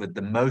does it with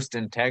the most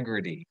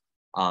integrity.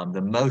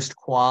 the most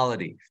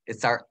quality.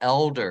 It's our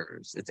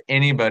elders. It's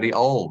anybody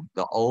old.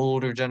 The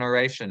older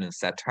generation is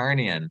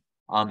Saturnian.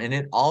 And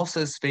it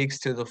also speaks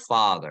to the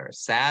father.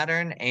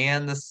 Saturn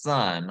and the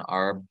sun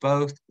are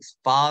both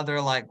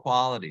father-like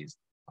qualities.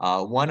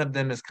 One of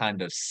them is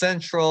kind of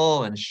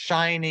central and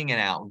shining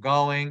and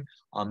outgoing.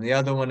 The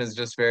other one is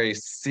just very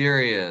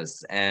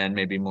serious and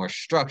maybe more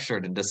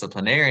structured and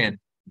disciplinarian.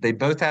 They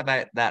both have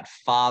that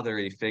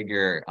fatherly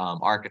figure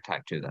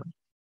archetype to them.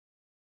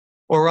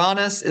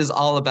 Uranus is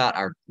all about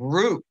our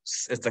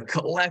groups. It's a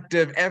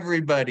collective,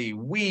 everybody,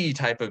 we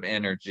type of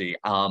energy.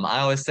 I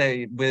always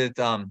say with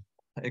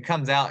it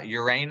comes out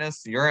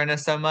Uranus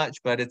so much,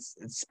 but it's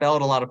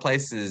spelled a lot of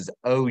places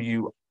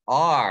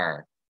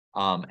O-U-R,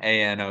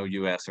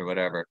 A-N-O-U-S or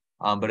whatever.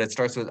 But it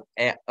starts with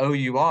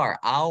O-U-R,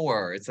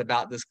 our. It's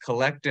about this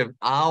collective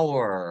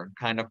our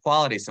kind of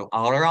quality. So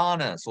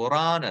Uranus,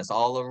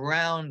 all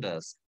around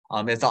us.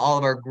 It's all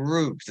of our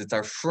groups, it's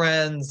our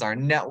friends, our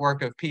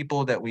network of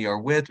people that we are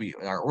with,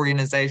 our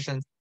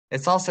organizations.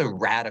 It's also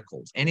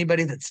radicals,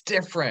 anybody that's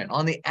different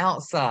on the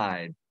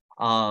outside,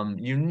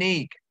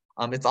 unique.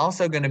 It's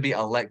also going to be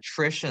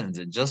electricians.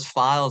 It just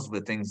files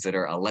with things that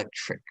are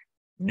electric,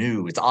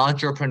 new. It's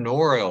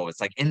entrepreneurial. It's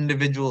like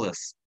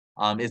individualists.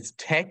 It's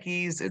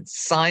techies.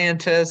 It's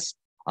scientists.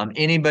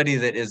 Anybody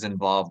that is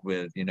involved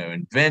with,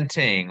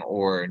 inventing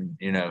or,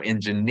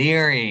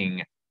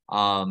 engineering,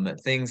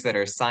 things that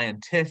are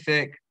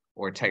scientific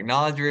or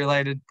technology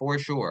related for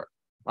sure.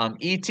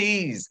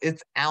 ETs,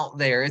 it's out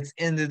there, it's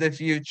into the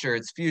future,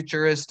 it's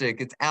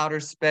futuristic, it's outer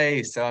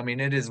space. So, I mean,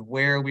 it is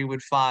where we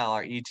would file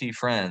our ET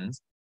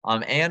friends.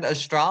 And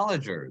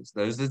astrologers,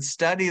 those that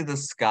study the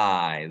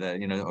sky,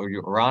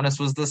 Uranus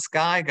was the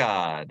sky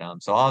god.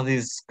 So all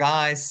these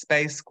sky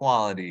space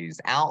qualities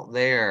out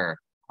there,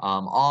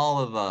 all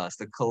of us,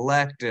 the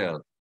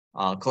collective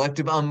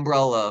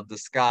umbrella of the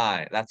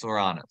sky, that's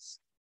Uranus.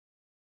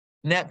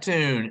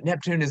 Neptune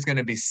is going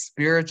to be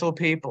spiritual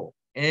people,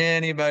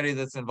 anybody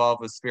that's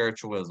involved with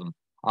spiritualism.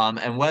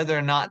 And whether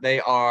or not they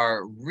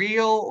are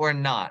real or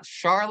not,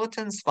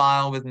 charlatans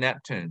file with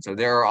Neptune. So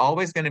there are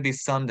always going to be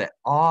some that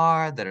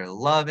are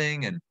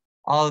loving and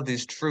all of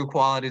these true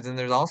qualities. And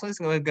there's also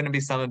going to be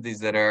some of these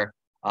that are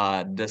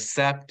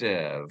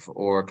deceptive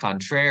or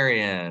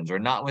contrarians or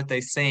not what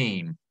they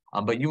seem.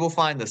 But you will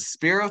find the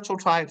spiritual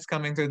types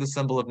coming through the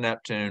symbol of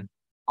Neptune,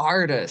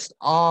 artists,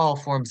 all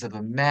forms of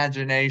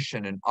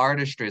imagination and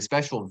artistry,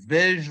 especially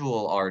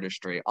visual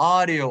artistry,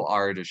 audio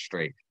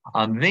artistry.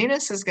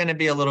 Venus is going to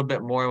be a little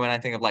bit more when I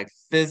think of like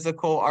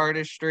physical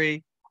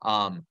artistry,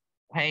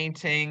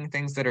 painting,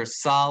 things that are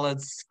solid,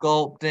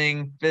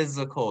 sculpting,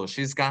 physical.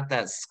 She's got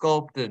that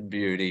sculpted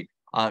beauty.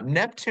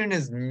 Neptune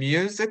is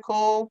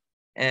musical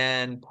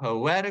and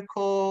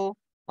poetical.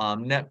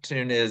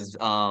 Neptune is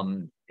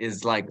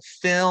like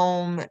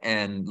film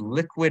and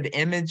liquid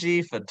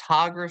imagery,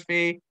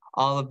 photography,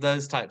 all of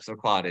those types of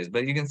qualities.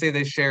 But you can see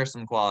they share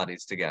some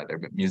qualities together.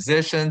 But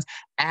musicians,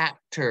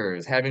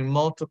 actors, having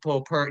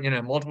multiple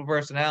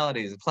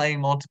personalities,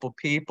 playing multiple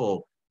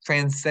people,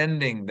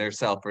 transcending their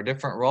self for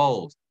different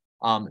roles.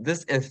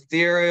 This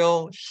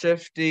ethereal,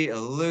 shifty,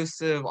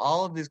 elusive,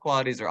 all of these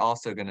qualities are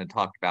also going to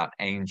talk about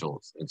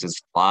angels. It's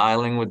just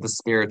filing with the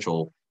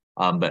spiritual,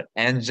 but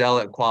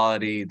angelic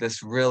quality,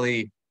 this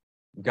really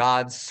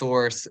God's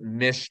source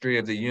mystery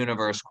of the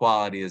universe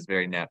quality is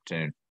very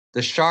Neptune.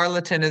 The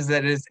charlatan is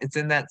that it's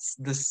in that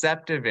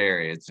deceptive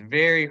area. It's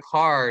very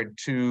hard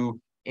to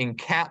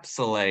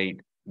encapsulate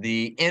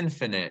the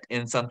infinite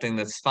in something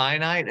that's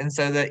finite. And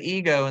so the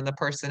ego and the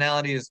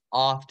personality is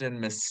often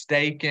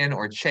mistaken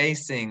or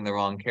chasing the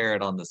wrong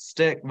carrot on the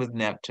stick with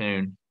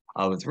Neptune,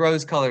 with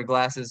rose-colored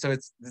glasses. So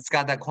it's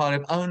got that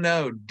quality of, oh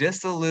no,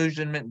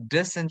 disillusionment,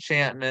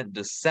 disenchantment,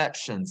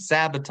 deception,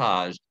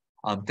 sabotage,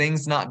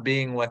 things not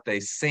being what they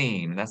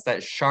seem. That's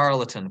that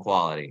charlatan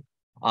quality.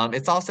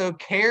 It's also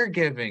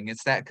caregiving.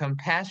 It's that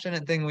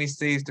compassionate thing we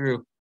see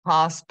through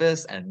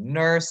hospice and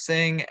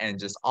nursing and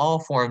just all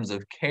forms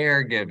of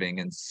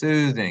caregiving and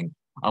soothing.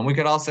 We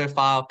could also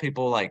file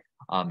people like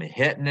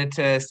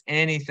hypnotists,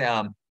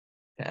 anything,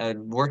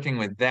 working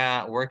with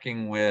that,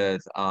 working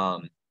with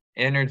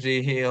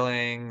energy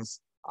healings,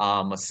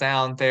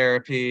 sound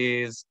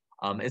therapies.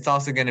 It's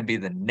also going to be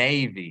the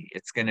Navy.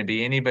 It's going to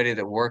be anybody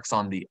that works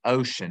on the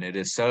ocean. It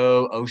is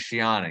so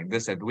oceanic.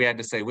 If we had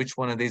to say which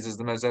one of these is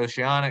the most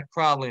oceanic,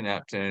 probably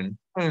Neptune.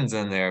 Moon's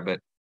in there, but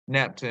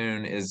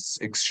Neptune is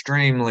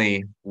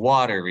extremely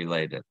water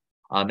related.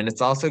 And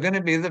it's also going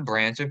to be the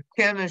branch of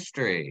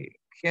chemistry.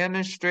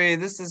 Chemistry,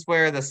 this is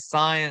where the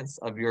science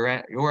of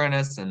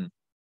Uranus and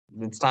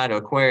inside of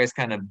Aquarius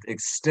kind of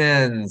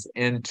extends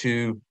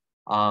into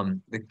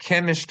the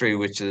chemistry,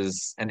 which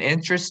is an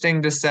interesting,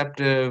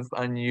 deceptive,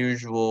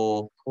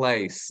 unusual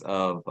place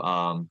of,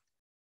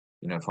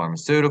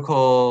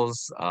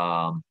 pharmaceuticals,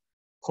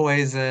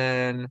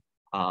 poison,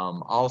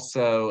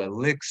 also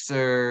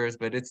elixirs,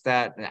 but it's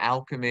that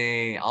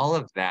alchemy, all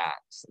of that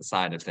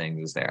side of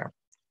things is there.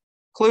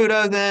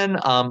 Pluto then,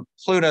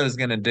 Pluto is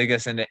going to dig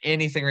us into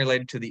anything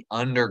related to the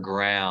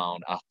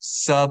underground, a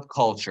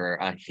subculture,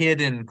 a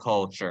hidden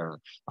culture.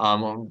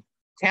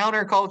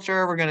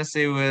 Counterculture, we're going to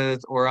see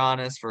with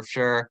Uranus for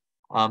sure.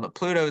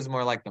 Pluto is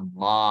more like the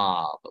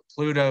mob.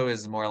 Pluto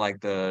is more like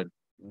the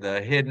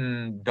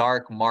hidden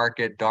dark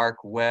market, dark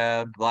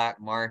web, black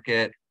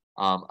market,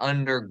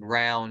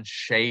 underground,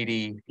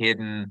 shady,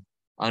 hidden,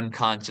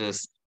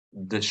 unconscious,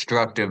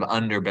 destructive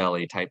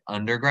underbelly type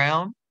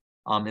underground.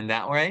 In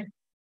that way,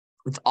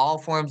 it's all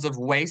forms of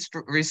waste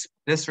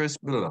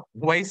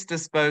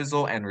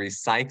disposal and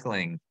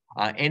recycling.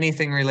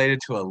 Anything related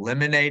to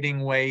eliminating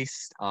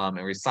waste and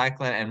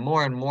recycling,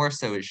 and more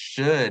so, it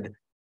should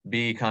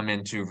be come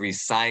into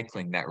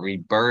recycling, that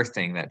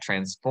rebirthing, that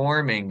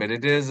transforming, but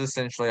it is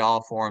essentially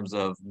all forms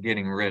of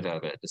getting rid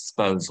of it,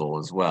 disposal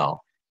as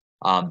well.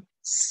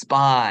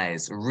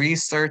 Spies,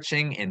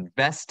 researching,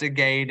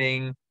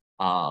 investigating,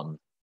 all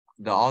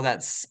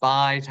that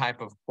spy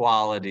type of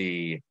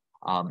quality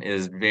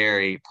is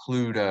very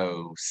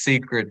Pluto,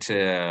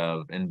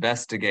 secretive,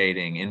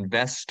 investigating,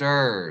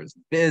 investors,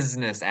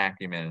 business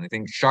acumen. I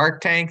think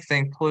Shark Tank,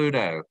 think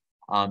Pluto.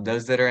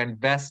 Those that are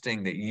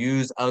investing, that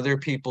use other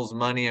people's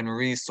money and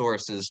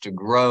resources to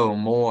grow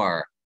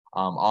more.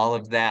 All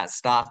of that,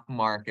 stock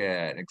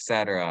market,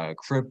 etc.,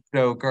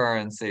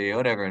 cryptocurrency,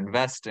 whatever,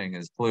 investing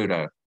is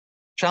Pluto.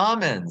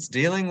 Shamans,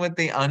 dealing with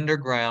the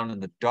underground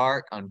and the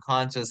dark,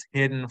 unconscious,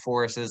 hidden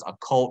forces,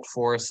 occult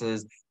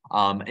forces,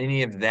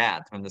 any of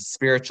that. From the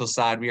spiritual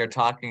side, we are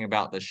talking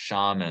about the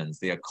shamans,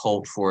 the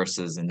occult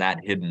forces in that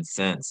hidden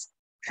sense,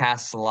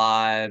 past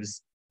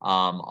lives,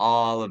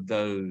 all of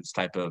those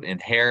type of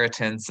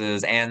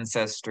inheritances,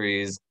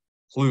 ancestries,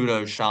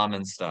 Pluto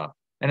shaman stuff.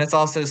 And it's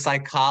also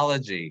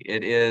psychology.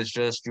 It is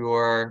just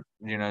your,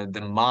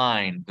 the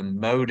mind, the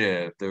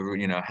motive,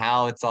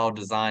 how it's all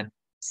designed.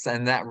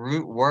 And that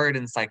root word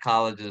in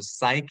psychologist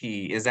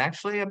psyche is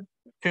actually a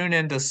tune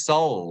into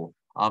soul.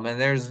 And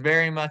there's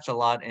very much a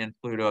lot in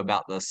Pluto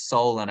about the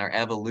soul and our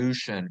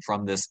evolution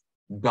from this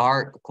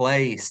dark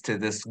place to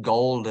this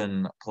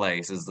golden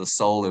place as the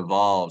soul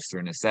evolves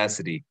through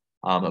necessity.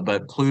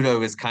 But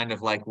Pluto is kind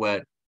of like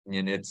what,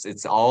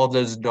 it's all of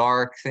those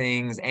dark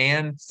things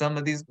and some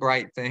of these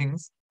bright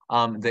things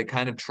that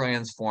kind of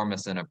transform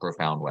us in a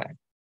profound way.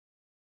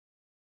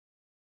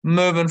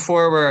 Moving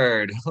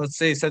forward, let's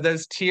see. So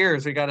those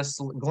tiers we got a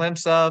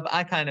glimpse of,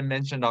 I kind of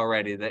mentioned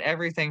already that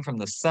everything from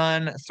the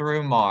sun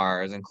through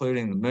Mars,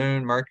 including the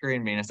moon, Mercury,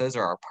 and Venus, those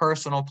are our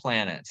personal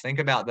planets. Think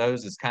about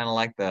those as kind of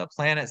like the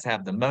planets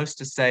have the most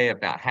to say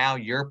about how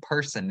your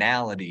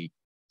personality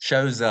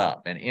shows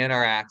up and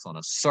interacts on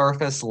a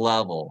surface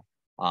level.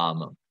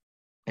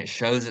 It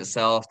shows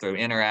itself through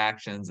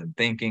interactions and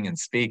thinking and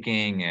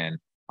speaking and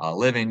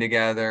living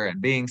together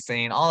and being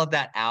seen. All of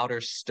that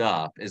outer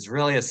stuff is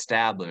really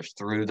established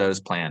through those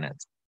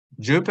planets.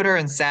 Jupiter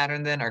and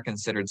Saturn then are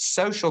considered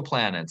social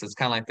planets. It's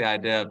kind of like the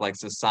idea of like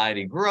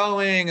society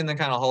growing and then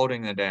kind of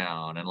holding it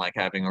down and like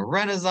having a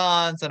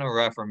renaissance and a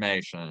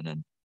reformation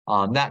and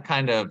that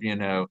kind of,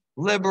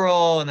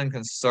 liberal and then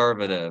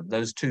conservative,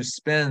 those two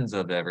spins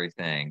of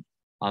everything.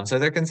 So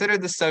they're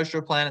considered the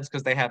social planets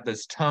because they have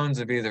those tones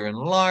of either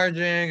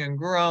enlarging and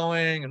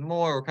growing and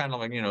more, or kind of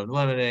like,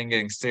 limiting,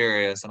 getting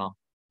serious and all.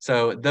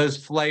 So those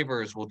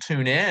flavors will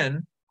tune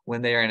in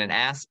when they are in an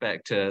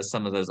aspect to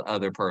some of those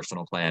other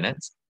personal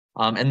planets.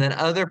 And then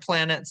other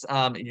planets,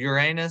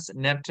 Uranus,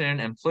 Neptune,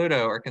 and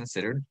Pluto are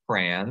considered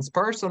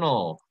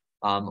transpersonal,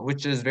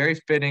 which is very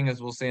fitting,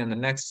 as we'll see in the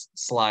next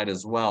slide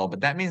as well. But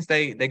that means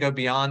they go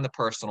beyond the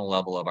personal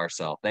level of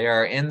ourselves. They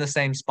are in the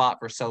same spot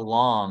for so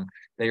long.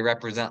 They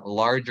represent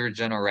larger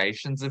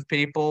generations of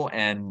people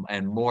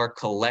and more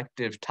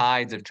collective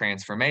tides of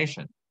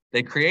transformation.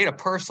 They create a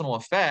personal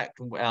effect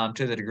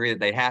to the degree that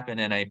they happen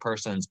in a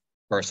person's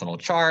personal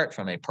chart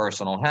from a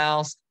personal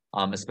house,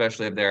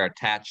 especially if they're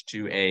attached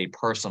to a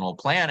personal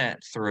planet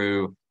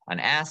through an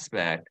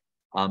aspect.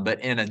 But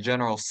in a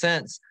general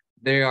sense,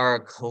 they are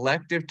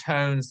collective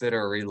tones that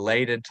are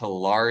related to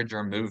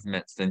larger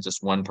movements than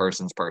just one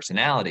person's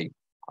personality.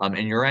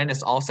 And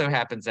Uranus also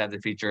happens to have the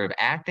feature of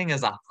acting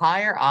as a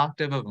higher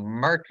octave of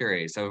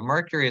Mercury. So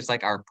Mercury is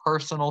like our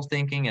personal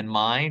thinking and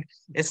mind.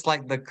 It's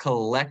like the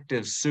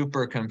collective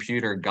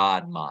supercomputer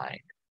God mind.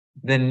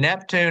 Then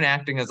Neptune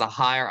acting as a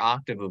higher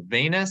octave of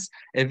Venus.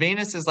 And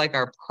Venus is like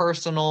our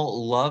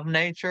personal love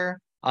nature.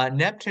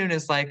 Neptune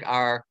is like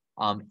our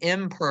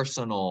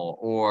impersonal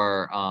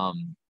or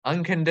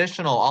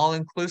unconditional,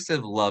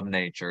 all-inclusive love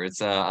nature.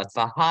 It's a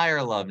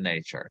higher love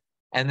nature.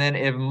 And then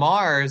if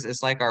Mars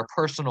is like our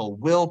personal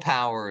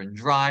willpower and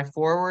drive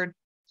forward,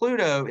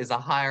 Pluto is a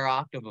higher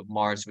octave of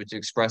Mars, which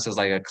expresses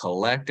like a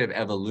collective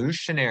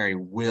evolutionary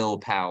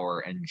willpower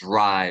and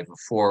drive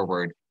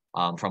forward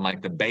from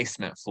like the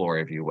basement floor,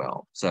 if you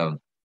will. So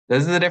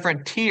those are the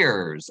different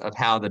tiers of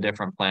how the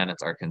different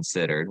planets are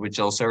considered, which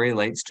also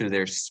relates to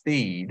their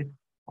speed.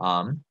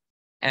 And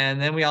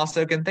then we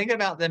also can think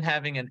about them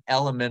having an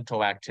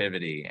elemental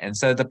activity. And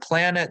so the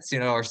planets,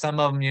 or some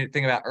of them you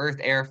think about earth,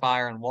 air,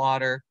 fire, and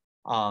water.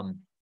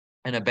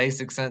 In a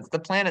basic sense, the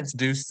planets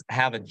do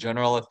have a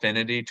general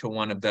affinity to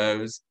one of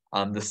those.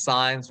 The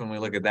signs, when we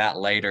look at that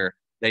later,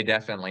 they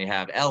definitely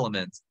have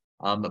elements.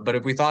 But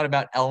if we thought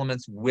about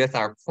elements with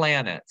our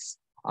planets,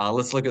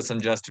 Let's look at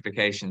some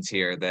justifications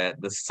here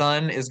that the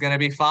sun is going to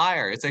be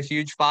fire. It's a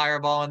huge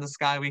fireball in the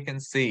sky we can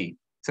see.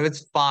 So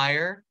it's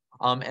fire,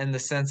 in the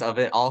sense of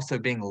it also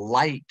being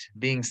light,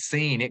 being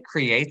seen. It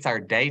creates our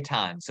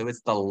daytime. So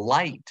it's the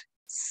light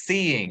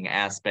seeing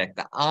aspect,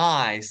 the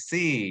eye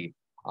see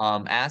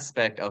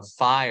aspect of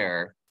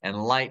fire and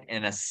light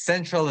in a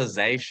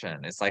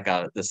centralization. It's like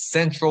the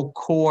central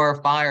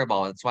core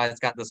fireball. That's why it's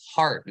got this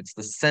heart. It's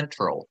the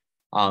central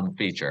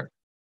feature.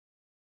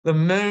 The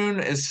moon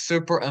is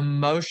super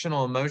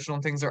emotional.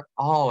 Emotional things are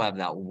all have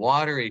that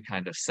watery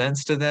kind of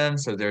sense to them.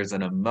 So there's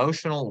an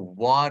emotional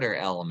water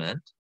element,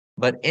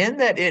 but in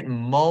that it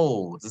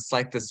molds, it's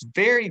like this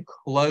very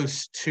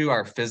close to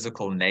our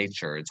physical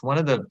nature. It's one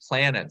of the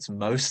planets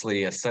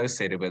mostly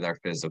associated with our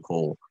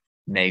physical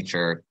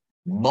nature.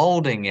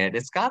 Molding it,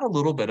 it's got a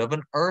little bit of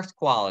an earth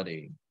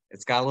quality.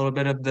 It's got a little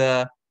bit of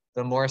the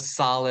more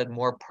solid,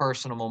 more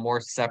personal, more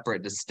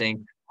separate,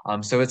 distinct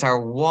so it's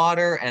our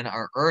water and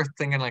our earth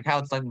thinking like how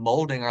it's like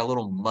molding our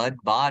little mud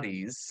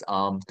bodies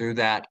through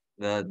that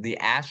the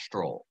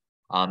astral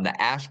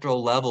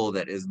level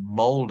that is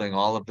molding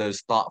all of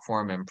those thought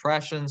form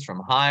impressions from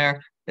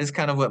higher is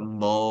kind of what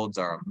molds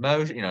our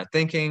emotion,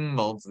 thinking,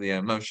 molds the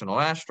emotional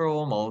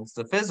astral, molds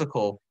the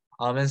physical.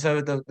 And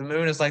so the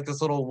moon is like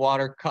this little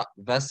water cup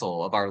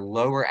vessel of our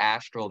lower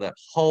astral that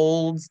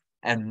holds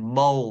and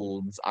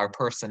molds our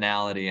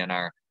personality and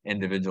our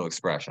individual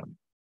expression.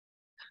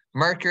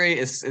 Mercury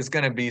is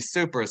going to be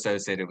super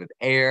associated with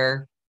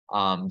air.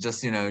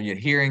 Just, you're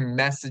hearing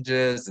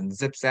messages and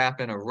zip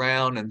zapping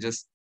around and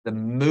just the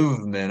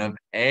movement of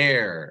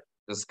air,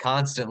 just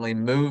constantly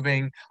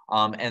moving,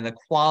 and the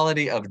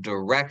quality of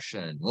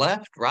direction,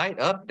 left, right,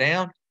 up,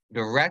 down.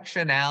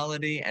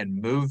 Directionality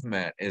and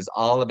movement is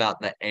all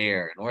about the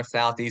air, north,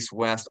 south, east,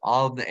 west.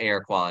 All of the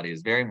air quality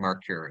is very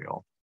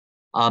mercurial.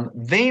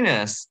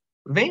 Venus,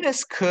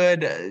 Venus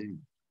could,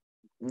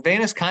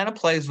 Venus kind of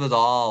plays with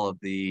all of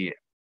the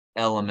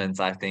elements,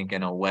 I think,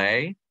 in a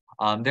way.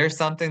 There's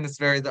something that's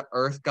very the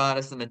earth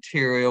goddess, the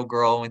material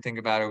girl, when we think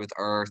about her with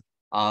earth,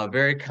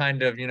 very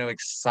kind of,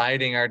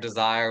 exciting our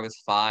desire with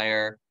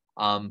fire,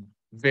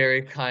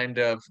 very kind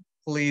of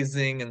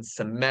pleasing and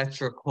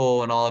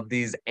symmetrical and all of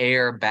these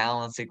air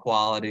balancing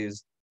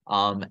qualities.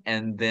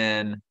 And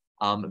then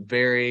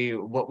very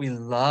what we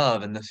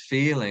love and the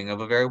feeling of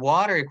a very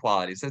watery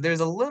quality. So there's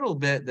a little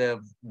bit that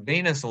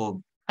Venus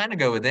will kind of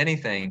go with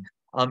anything.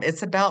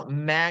 It's about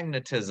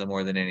magnetism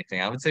more than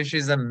anything. I would say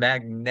she's a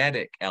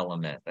magnetic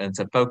element, and it's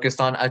a focused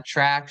on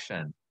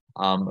attraction,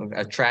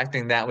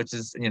 attracting that which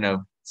is,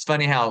 it's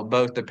funny how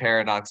both the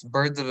paradox,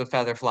 birds of a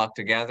feather flock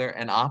together,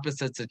 and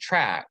opposites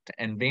attract.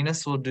 And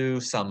Venus will do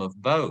some of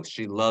both.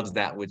 She loves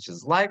that which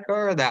is like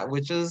her, that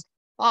which is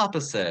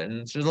opposite,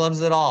 and she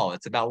loves it all.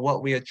 It's about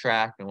what we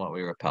attract and what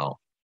we repel.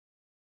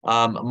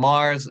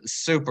 Mars,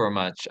 super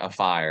much a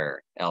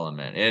fire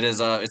element.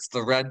 It's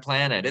the red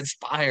planet. It's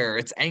fire,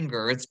 it's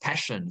anger, it's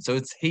passion. So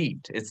it's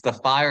heat. It's the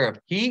fire of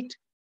heat,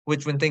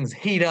 which when things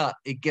heat up,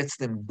 it gets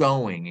them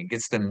going, it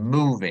gets them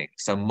moving.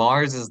 So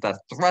Mars is the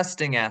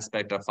thrusting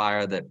aspect of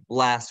fire that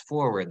blasts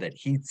forward, that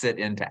heats it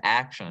into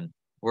action.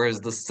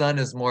 Whereas the sun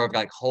is more of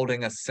like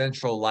holding a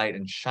central light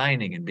and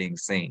shining and being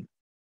seen.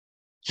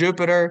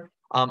 Jupiter,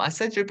 I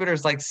said Jupiter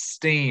is like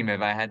steam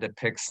if I had to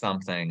pick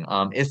something.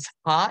 It's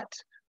hot,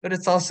 but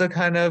it's also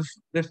kind of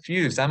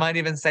diffuse. I might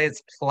even say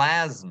it's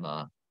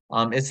plasma.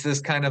 It's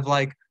this kind of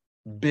like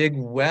big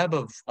web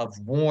of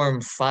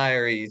warm,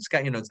 fiery. It's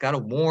got a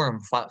warm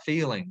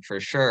feeling for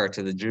sure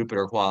to the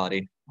Jupiter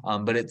quality.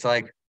 But it's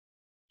like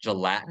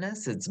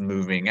gelatinous. It's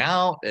moving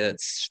out.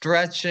 It's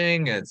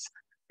stretching.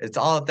 It's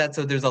all of that.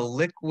 So there's a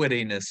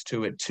liquidiness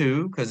to it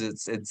too, because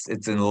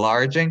it's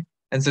enlarging.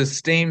 And so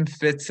steam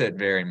fits it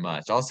very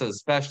much, also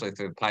especially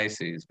through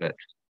Pisces. But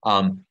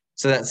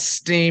so that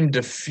steam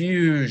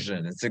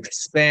diffusion, it's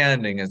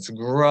expanding, it's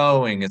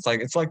growing, it's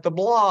like the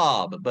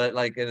blob, but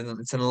like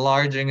it's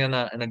enlarging in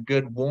a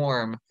good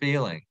warm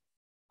feeling.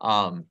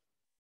 Um,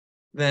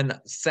 then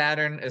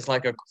Saturn is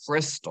like a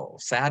crystal.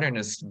 Saturn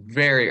is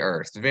very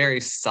earth,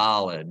 very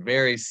solid,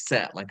 very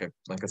set, like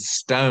a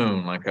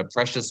stone, like a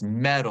precious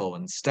metal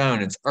and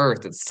stone. It's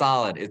earth, it's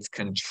solid, it's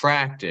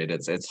contracted,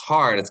 it's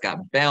hard, it's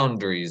got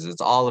boundaries,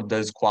 it's all of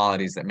those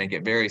qualities that make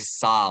it very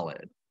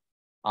solid.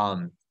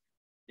 Um,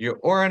 your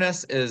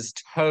Uranus is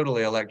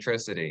totally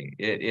electricity.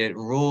 It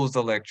rules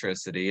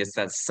electricity. It's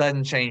that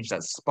sudden change,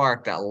 that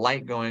spark, that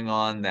light going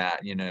on,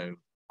 that,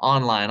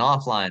 online,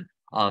 offline.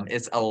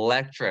 It's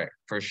electric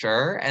for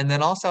sure. And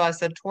then also I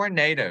said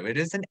tornado. It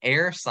is an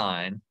air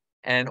sign.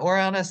 And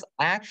Uranus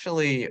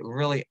actually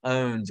really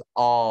owns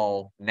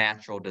all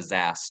natural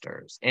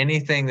disasters.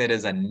 Anything that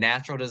is a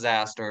natural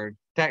disaster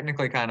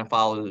technically kind of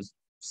follows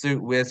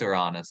suit with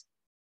Uranus,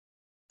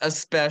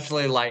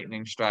 especially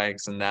lightning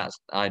strikes and that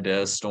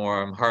idea,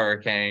 storm,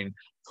 hurricane,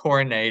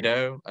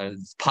 tornado,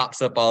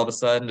 pops up all of a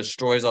sudden,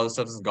 destroys all the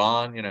stuff that's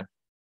gone,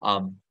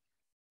 um,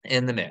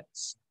 in the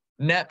mix.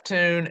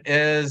 Neptune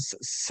is,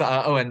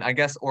 and I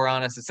guess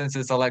Uranus, since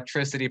it's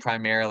electricity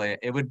primarily,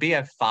 it would be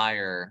a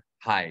fire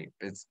type.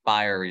 It's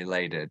fire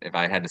related if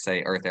I had to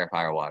say earth, air,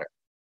 fire, water.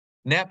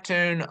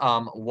 Neptune,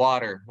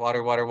 water,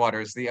 water, water, water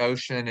is the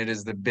ocean. It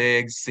is the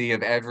big sea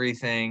of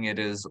everything. It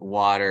is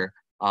water.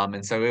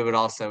 And so it would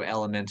also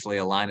elementally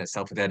align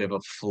itself with that of a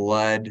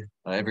flood,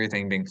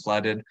 everything being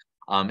flooded.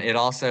 It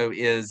also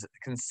is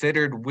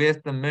considered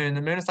with the moon.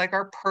 The moon is like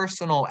our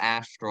personal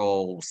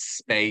astral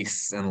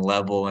space and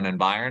level and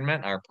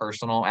environment, our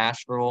personal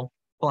astral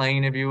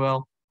plane, if you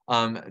will.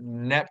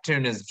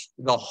 Neptune is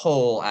the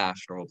whole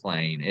astral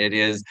plane. It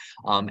is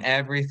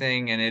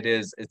everything, and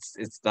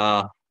it's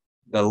the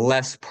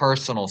less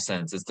personal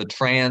sense. It's the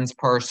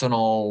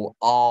transpersonal,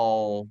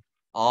 all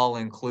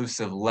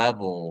inclusive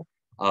level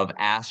of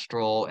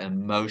astral,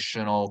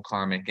 emotional,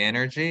 karmic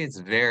energy. It's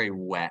very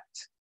wet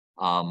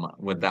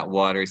with that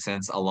watery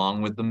sense,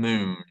 along with the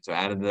moon. So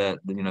out of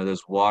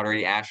those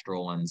watery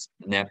astral ones,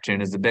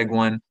 Neptune is the big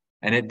one.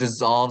 And it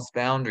dissolves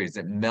boundaries.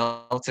 It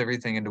melts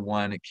everything into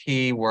one. A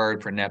key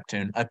word for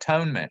Neptune,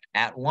 atonement,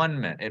 at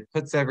one-ment. It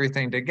puts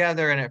everything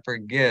together and it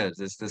forgives.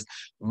 It's this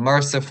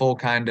merciful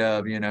kind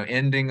of,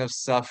 ending of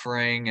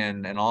suffering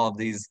and all of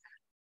these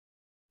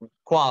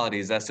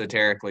qualities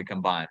esoterically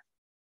combined.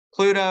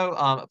 Pluto,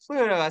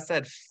 I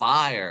said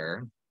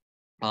fire.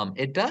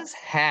 It does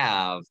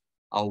have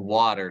a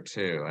water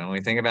too. And when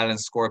we think about it in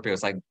Scorpio,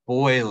 it's like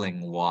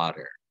boiling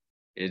water.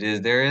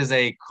 There is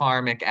a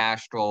karmic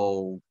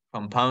astral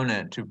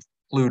component to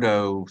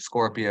Pluto,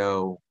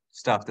 Scorpio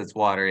stuff that's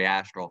watery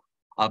astral.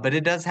 But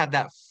it does have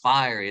that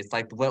fire. It's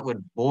like what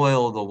would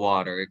boil the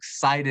water,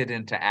 excited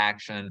into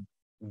action.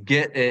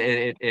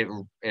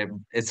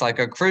 It's like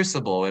a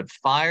crucible. It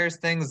fires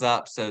things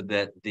up so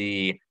that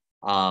the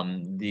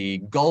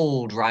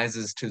gold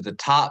rises to the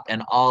top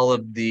and all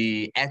of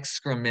the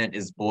excrement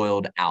is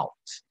boiled out.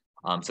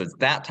 So it's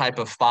that type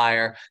of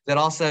fire that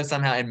also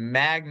somehow it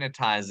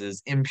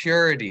magnetizes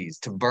impurities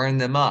to burn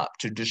them up,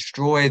 to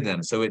destroy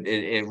them. So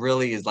it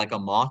really is like a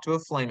moth to a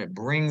flame. It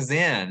brings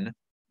in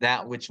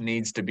that which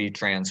needs to be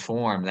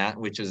transformed, that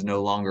which is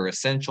no longer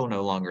essential,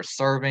 no longer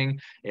serving.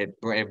 It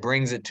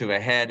brings it to a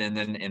head and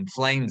then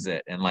inflames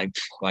it, and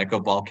like a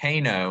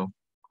volcano,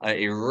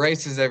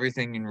 erases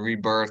everything and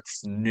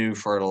rebirths new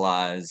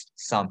fertilized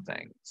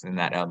something in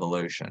that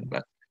evolution,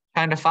 but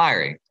kind of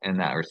fiery in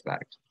that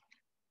respect.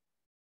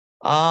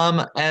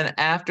 And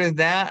after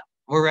that,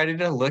 we're ready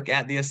to look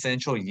at the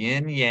essential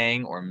yin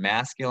yang or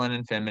masculine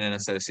and feminine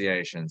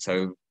association.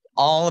 So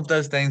all of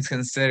those things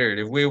considered,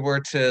 if we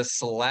were to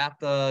slap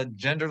the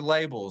gender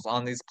labels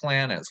on these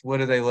planets, what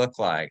do they look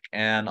like?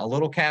 And a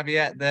little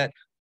caveat that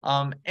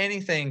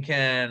anything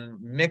can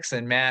mix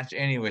and match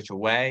any which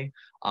way.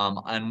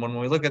 And when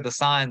we look at the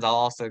signs, I'll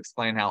also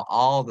explain how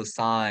all the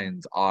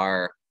signs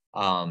are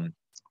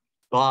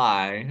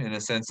bi in a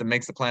sense that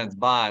makes the planets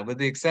bi, with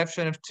the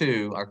exception of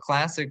two, our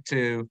classic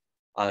two,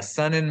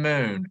 sun and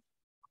moon.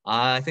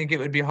 I think it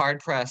would be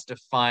hard pressed to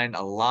find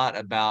a lot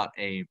about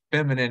a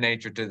feminine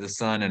nature to the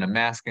sun and a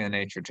masculine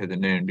nature to the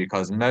moon,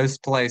 because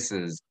most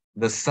places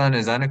the sun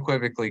is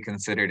unequivocally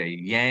considered a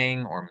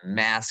yang or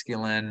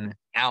masculine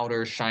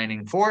outer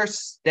shining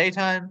force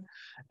daytime,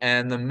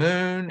 and the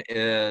moon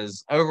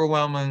is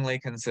overwhelmingly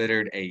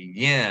considered a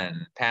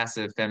yin,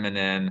 passive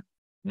feminine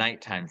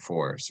nighttime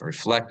force,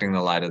 reflecting the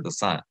light of the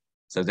sun.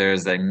 So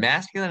there's a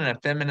masculine and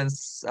a feminine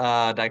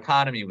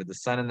dichotomy with the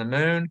sun and the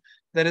moon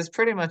that is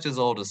pretty much as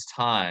old as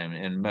time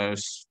in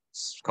most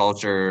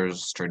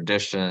cultures,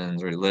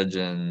 traditions,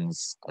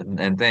 religions,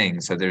 and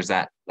things. So there's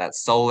that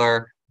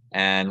solar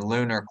and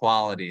lunar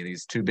quality,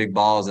 these two big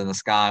balls in the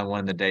sky, one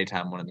in the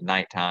daytime, one in the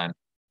nighttime,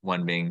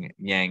 one being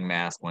yang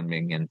mask, one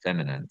being yin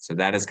feminine. So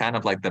that is kind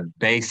of like the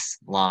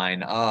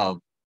baseline of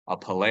a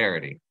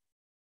polarity.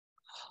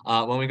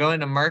 When we go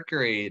into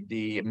Mercury,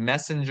 the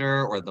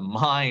messenger or the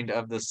mind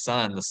of the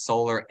sun, the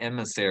solar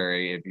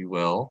emissary, if you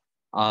will,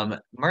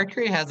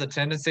 Mercury has a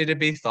tendency to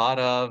be thought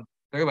of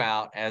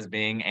throughout as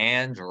being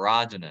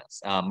androgynous.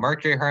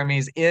 Mercury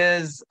Hermes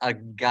is a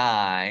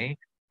guy,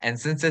 and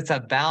since it's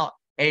about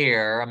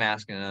air, a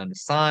masculine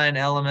sign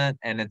element,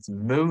 and its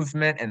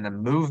movement, and the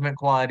movement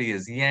quality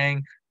is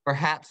yang,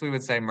 perhaps we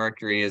would say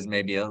Mercury is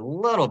maybe a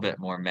little bit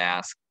more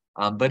masculine,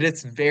 but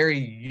it's very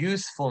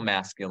useful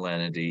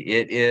masculinity.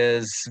 It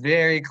is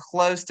very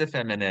close to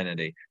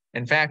femininity.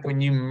 In fact, when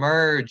you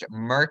merge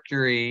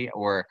Mercury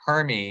or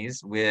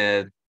Hermes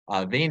with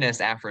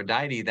Venus,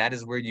 Aphrodite, that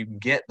is where you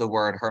get the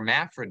word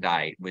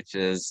hermaphrodite, which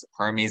is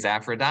Hermes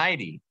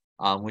Aphrodite,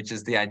 which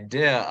is the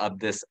idea of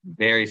this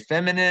very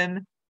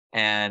feminine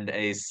and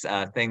a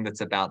thing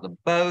that's about the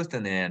both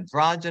and the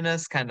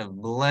androgynous kind of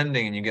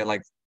blending, and you get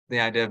like the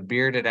idea of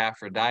bearded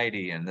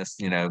Aphrodite and this,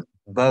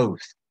 both.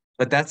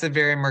 But that's a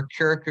very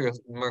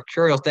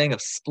mercurial thing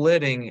of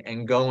splitting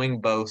and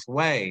going both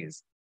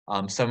ways.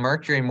 So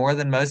Mercury, more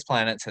than most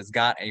planets, has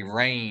got a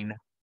reign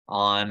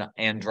on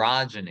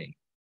androgyny,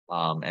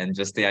 and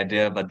just the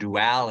idea of a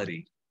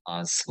duality,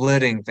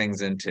 splitting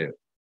things into.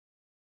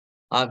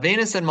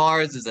 Venus and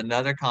Mars is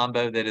another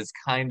combo that is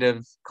kind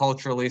of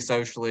culturally,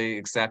 socially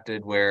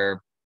accepted,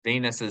 where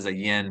Venus is a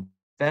yin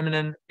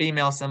feminine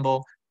female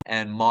symbol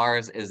and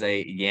Mars is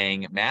a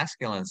yang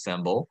masculine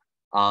symbol.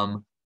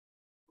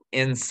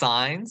 In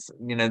signs,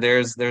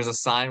 there's a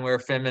sign where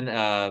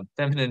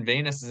feminine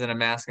Venus is in a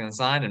masculine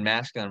sign and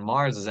masculine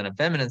Mars is in a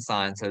feminine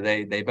sign. So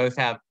they both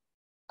have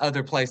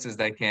other places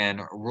they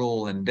can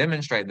rule and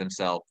demonstrate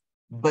themselves.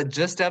 But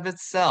just of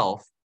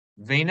itself,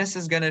 Venus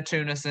is going to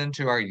tune us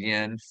into our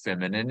yin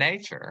feminine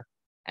nature.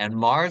 And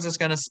Mars is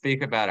going to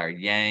speak about our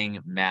yang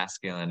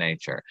masculine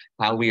nature,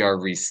 how we are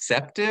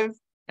receptive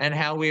and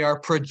how we are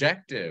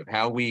projective,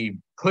 how we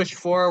push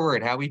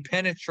forward, how we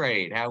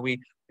penetrate, how we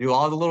do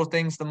all the little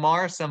things the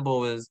Mars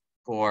symbol is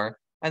for.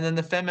 And then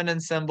the feminine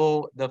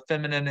symbol, the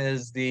feminine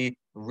is the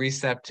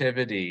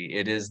receptivity,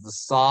 it is the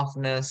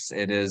softness,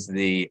 it is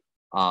the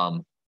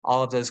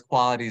all of those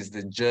qualities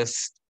that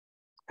just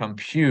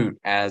compute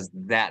as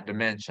that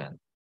dimension.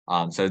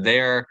 So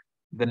they're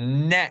the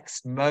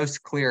next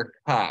most clear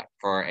cut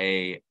for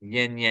a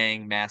yin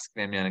yang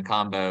masculine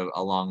combo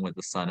along with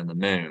the sun and the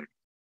moon.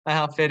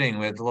 How fitting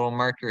with little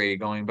Mercury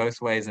going both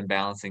ways and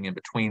balancing in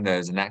between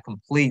those. And that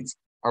completes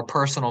our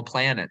personal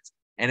planets.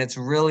 And it's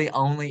really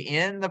only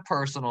in the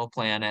personal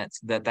planets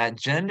that that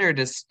gender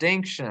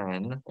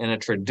distinction, in a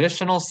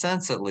traditional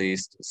sense at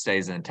least,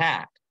 stays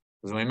intact.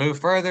 As we move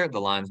further, the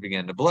lines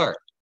begin to blur.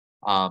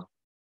 Um,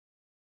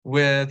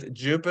 with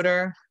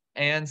Jupiter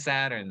and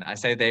Saturn, I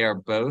say they are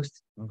both.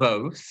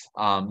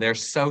 They're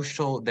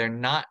social, they're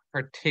not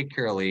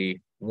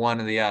particularly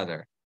one or the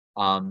other.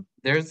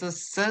 There's a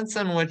sense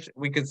in which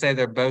we could say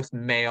they're both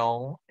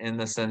male in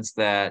the sense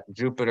that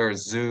Jupiter,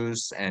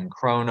 Zeus, and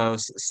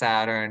Kronos,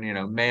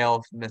 Saturn,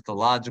 male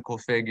mythological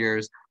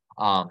figures.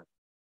 But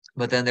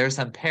then there's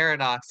some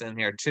paradox in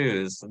here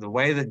too. Is the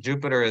way that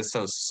Jupiter is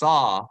so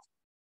soft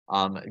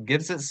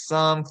gives it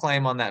some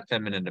claim on that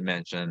feminine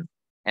dimension.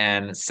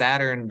 And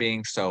Saturn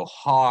being so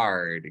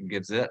hard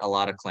gives it a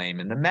lot of claim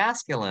in the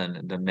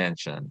masculine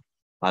dimension.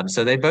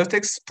 So they both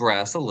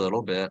express a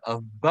little bit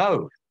of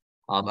both.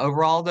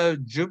 Overall, though,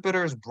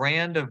 Jupiter's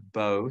brand of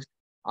both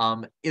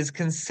is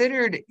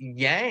considered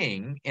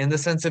yang in the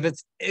sense of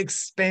it's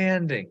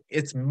expanding,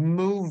 it's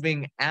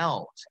moving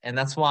out. And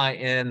that's why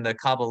in the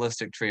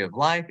Kabbalistic tree of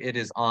life, it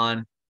is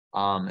on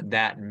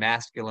that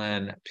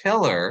masculine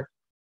pillar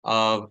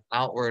of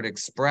outward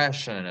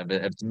expression, of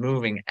it, it's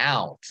moving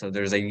out. So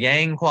there's a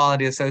yang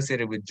quality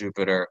associated with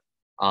Jupiter,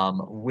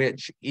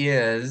 which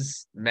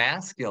is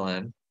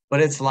masculine, but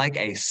it's like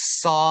a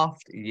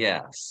soft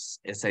yes.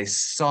 It's a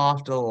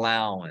soft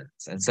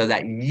allowance. And so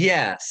that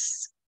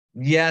yes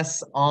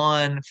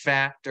on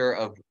factor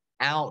of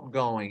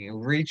outgoing,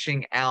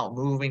 reaching out,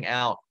 moving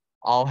out,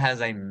 all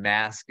has a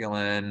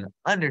masculine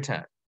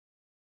undertone.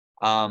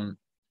 Then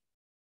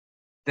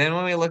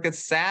when we look at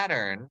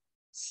Saturn,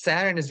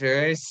 Saturn is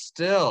very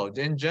still.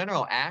 In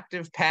general,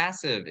 active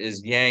passive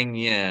is yang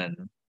yin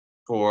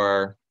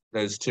for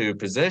those two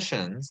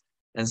positions.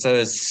 And so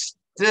as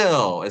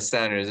still as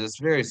Saturn is, it's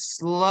very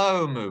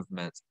slow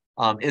movements.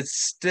 Its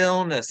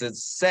stillness,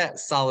 its set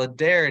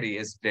solidarity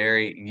is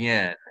very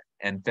yin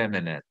and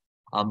feminine.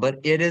 But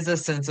it is a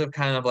sense of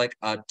kind of like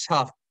a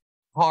tough,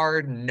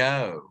 hard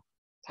no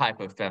type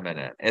of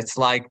feminine. It's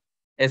like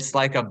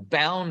a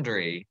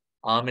boundary,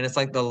 and it's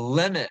like the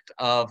limit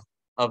of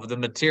the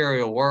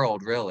material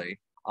world, really.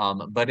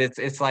 But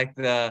it's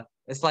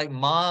like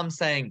mom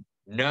saying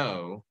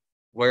no,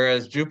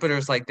 whereas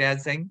Jupiter's like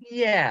dad saying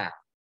yeah.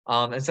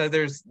 And so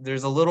there's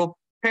a little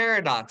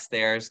paradox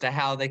there as to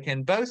how they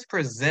can both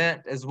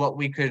present as what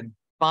we could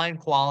find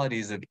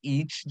qualities of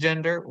each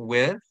gender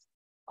with,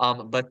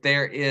 but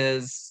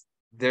there's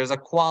a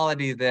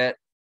quality that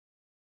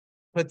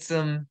puts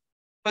them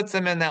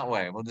in that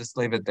way. We'll just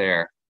leave it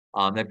there.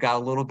 They've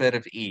got a little bit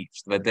of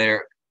each, but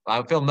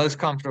I feel most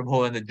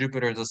comfortable in the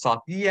Jupiter is a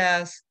soft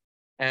yes,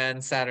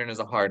 and Saturn is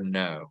a hard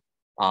no.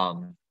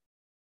 And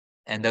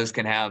those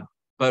can have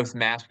both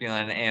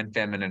masculine and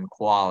feminine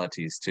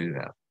qualities to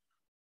them.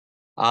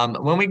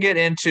 When we get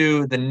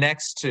into the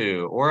next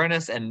two,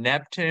 Uranus and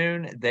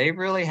Neptune, they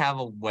really have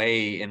a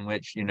way in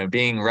which,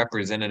 being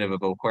representative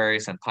of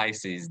Aquarius and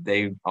Pisces,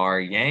 they are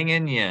yang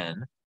and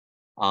yin.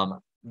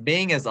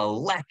 Being as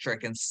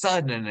electric and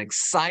sudden and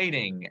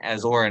exciting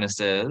as Uranus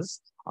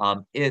is,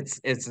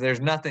 there's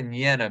nothing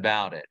yin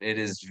about it. It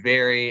is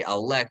very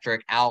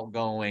electric,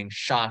 outgoing,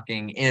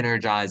 shocking,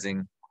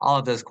 energizing, all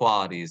of those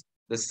qualities.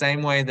 The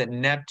same way that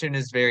Neptune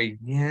is very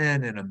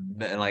yin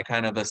and like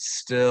kind of a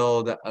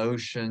still, the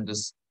ocean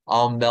just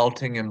all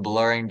melting and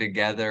blurring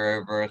together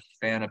over a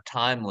span of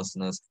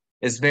timelessness.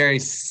 It's very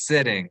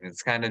sitting,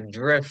 it's kind of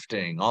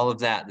drifting, all of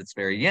that, that's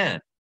very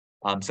yin.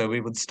 So we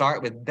would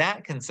start with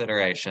that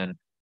consideration.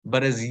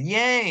 But as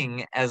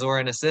yang as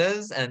Uranus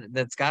is, and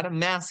that's got a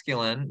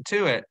masculine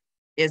to it,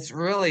 it's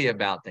really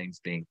about things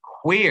being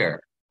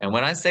queer. And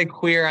when I say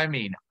queer, I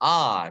mean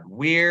odd,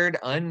 weird,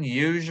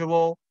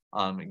 unusual,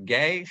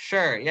 gay,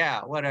 sure,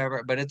 yeah,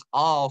 whatever. But it's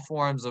all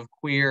forms of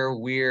queer,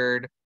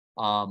 weird,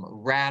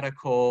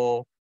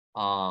 radical,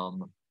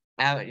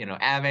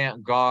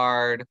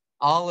 avant-garde,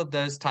 all of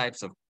those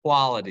types of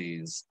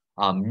qualities.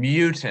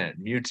 Mutant,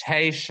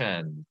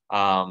 mutation,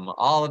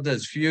 all of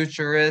those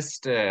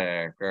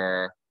futuristic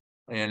or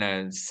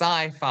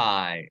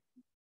sci-fi.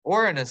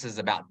 Uranus is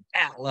about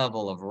that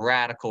level of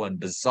radical and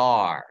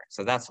bizarre.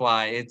 So that's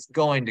why it's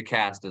going to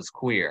cast as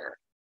queer.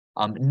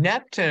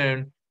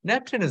 Neptune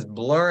is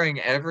blurring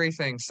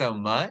everything so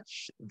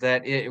much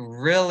that it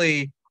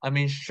really, I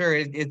mean, sure,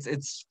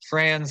 it's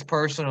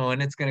transpersonal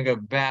and it's going to go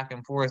back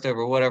and forth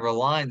over whatever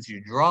lines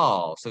you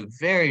draw. So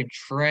very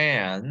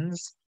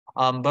trans,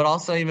 but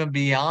also even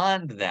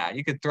beyond that,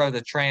 you could throw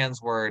the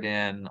trans word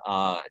in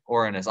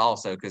Uranus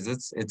also because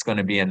it's going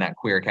to be in that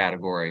queer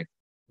category.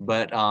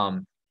 But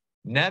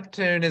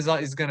Neptune is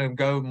going to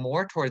go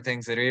more toward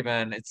things that are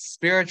even, it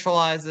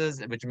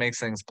spiritualizes, which makes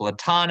things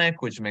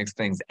platonic, which makes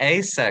things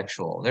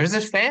asexual. There's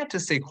a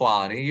fantasy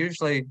quality,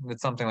 usually with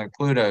something like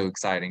Pluto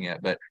exciting it,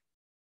 but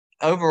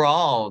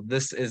overall,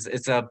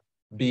 it's a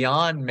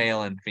beyond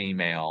male and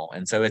female.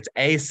 And so it's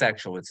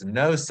asexual, it's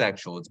no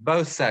sexual, it's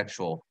both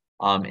sexual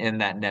in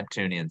that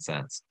Neptunian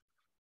sense.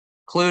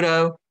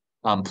 Pluto.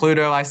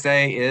 Pluto, I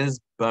say, is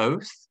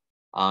both.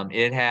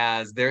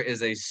 There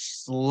is a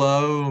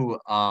slow,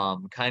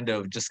 kind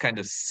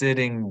of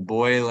sitting,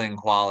 boiling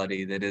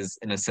quality that is,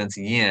 in a sense,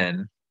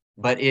 yin,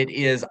 but it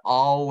is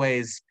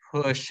always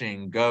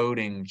pushing,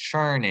 goading,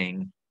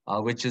 churning,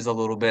 which is a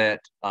little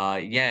bit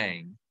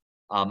yang.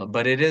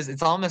 But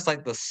it's almost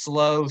like the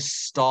slow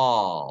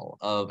stall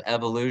of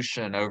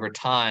evolution over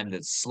time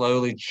that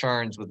slowly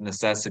churns with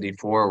necessity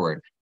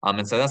forward.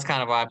 And so that's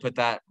kind of why I put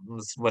that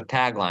what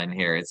tagline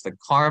here. It's the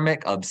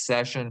karmic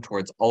obsession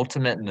towards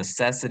ultimate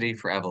necessity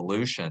for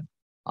evolution.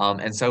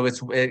 And so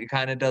it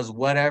kind of does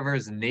whatever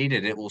is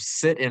needed. It will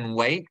sit and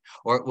wait,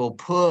 or it will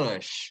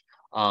push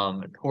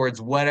towards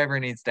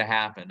whatever needs to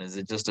happen. Is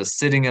it just a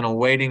sitting and a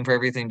waiting for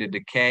everything to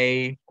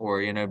decay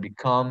or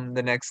become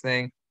the next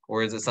thing?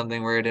 Or is it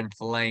something where it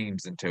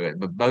inflames into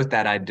it? But both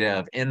that idea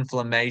of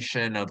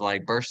inflammation, of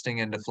like bursting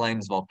into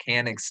flames,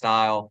 volcanic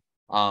style,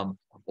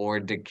 or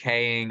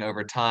decaying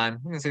over time.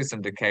 I'm gonna see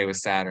some decay with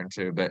Saturn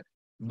too, but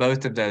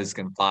both of those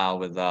can file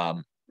with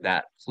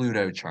that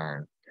Pluto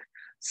churn.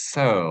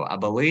 So I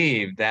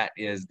believe that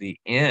is the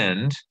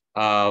end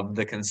of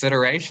the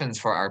considerations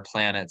for our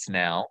planets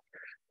now.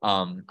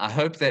 I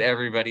hope that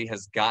everybody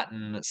has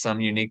gotten some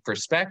unique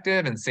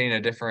perspective and seen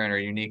a different or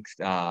unique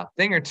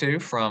thing or two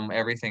from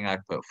everything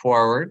I've put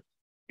forward.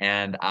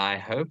 And I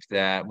hope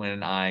that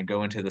when I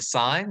go into the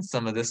signs,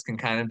 some of this can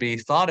kind of be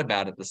thought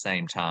about at the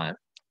same time.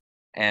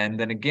 And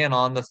then again,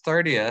 on the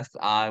 30th,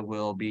 I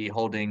will be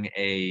holding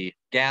a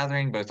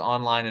gathering, both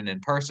online and in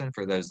person,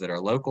 for those that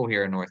are local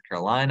here in North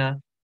Carolina,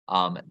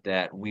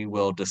 that we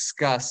will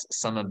discuss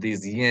some of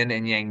these yin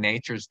and yang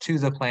natures to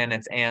the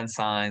planets and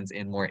signs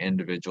in more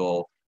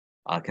individual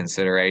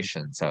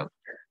consideration. So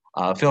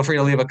feel free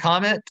to leave a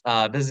comment,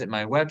 visit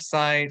my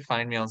website,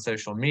 find me on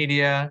social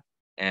media,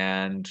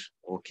 and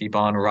we'll keep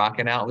on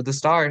rocking out with the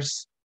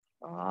stars.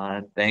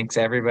 Thanks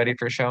everybody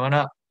for showing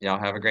up. Y'all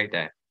have a great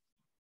day.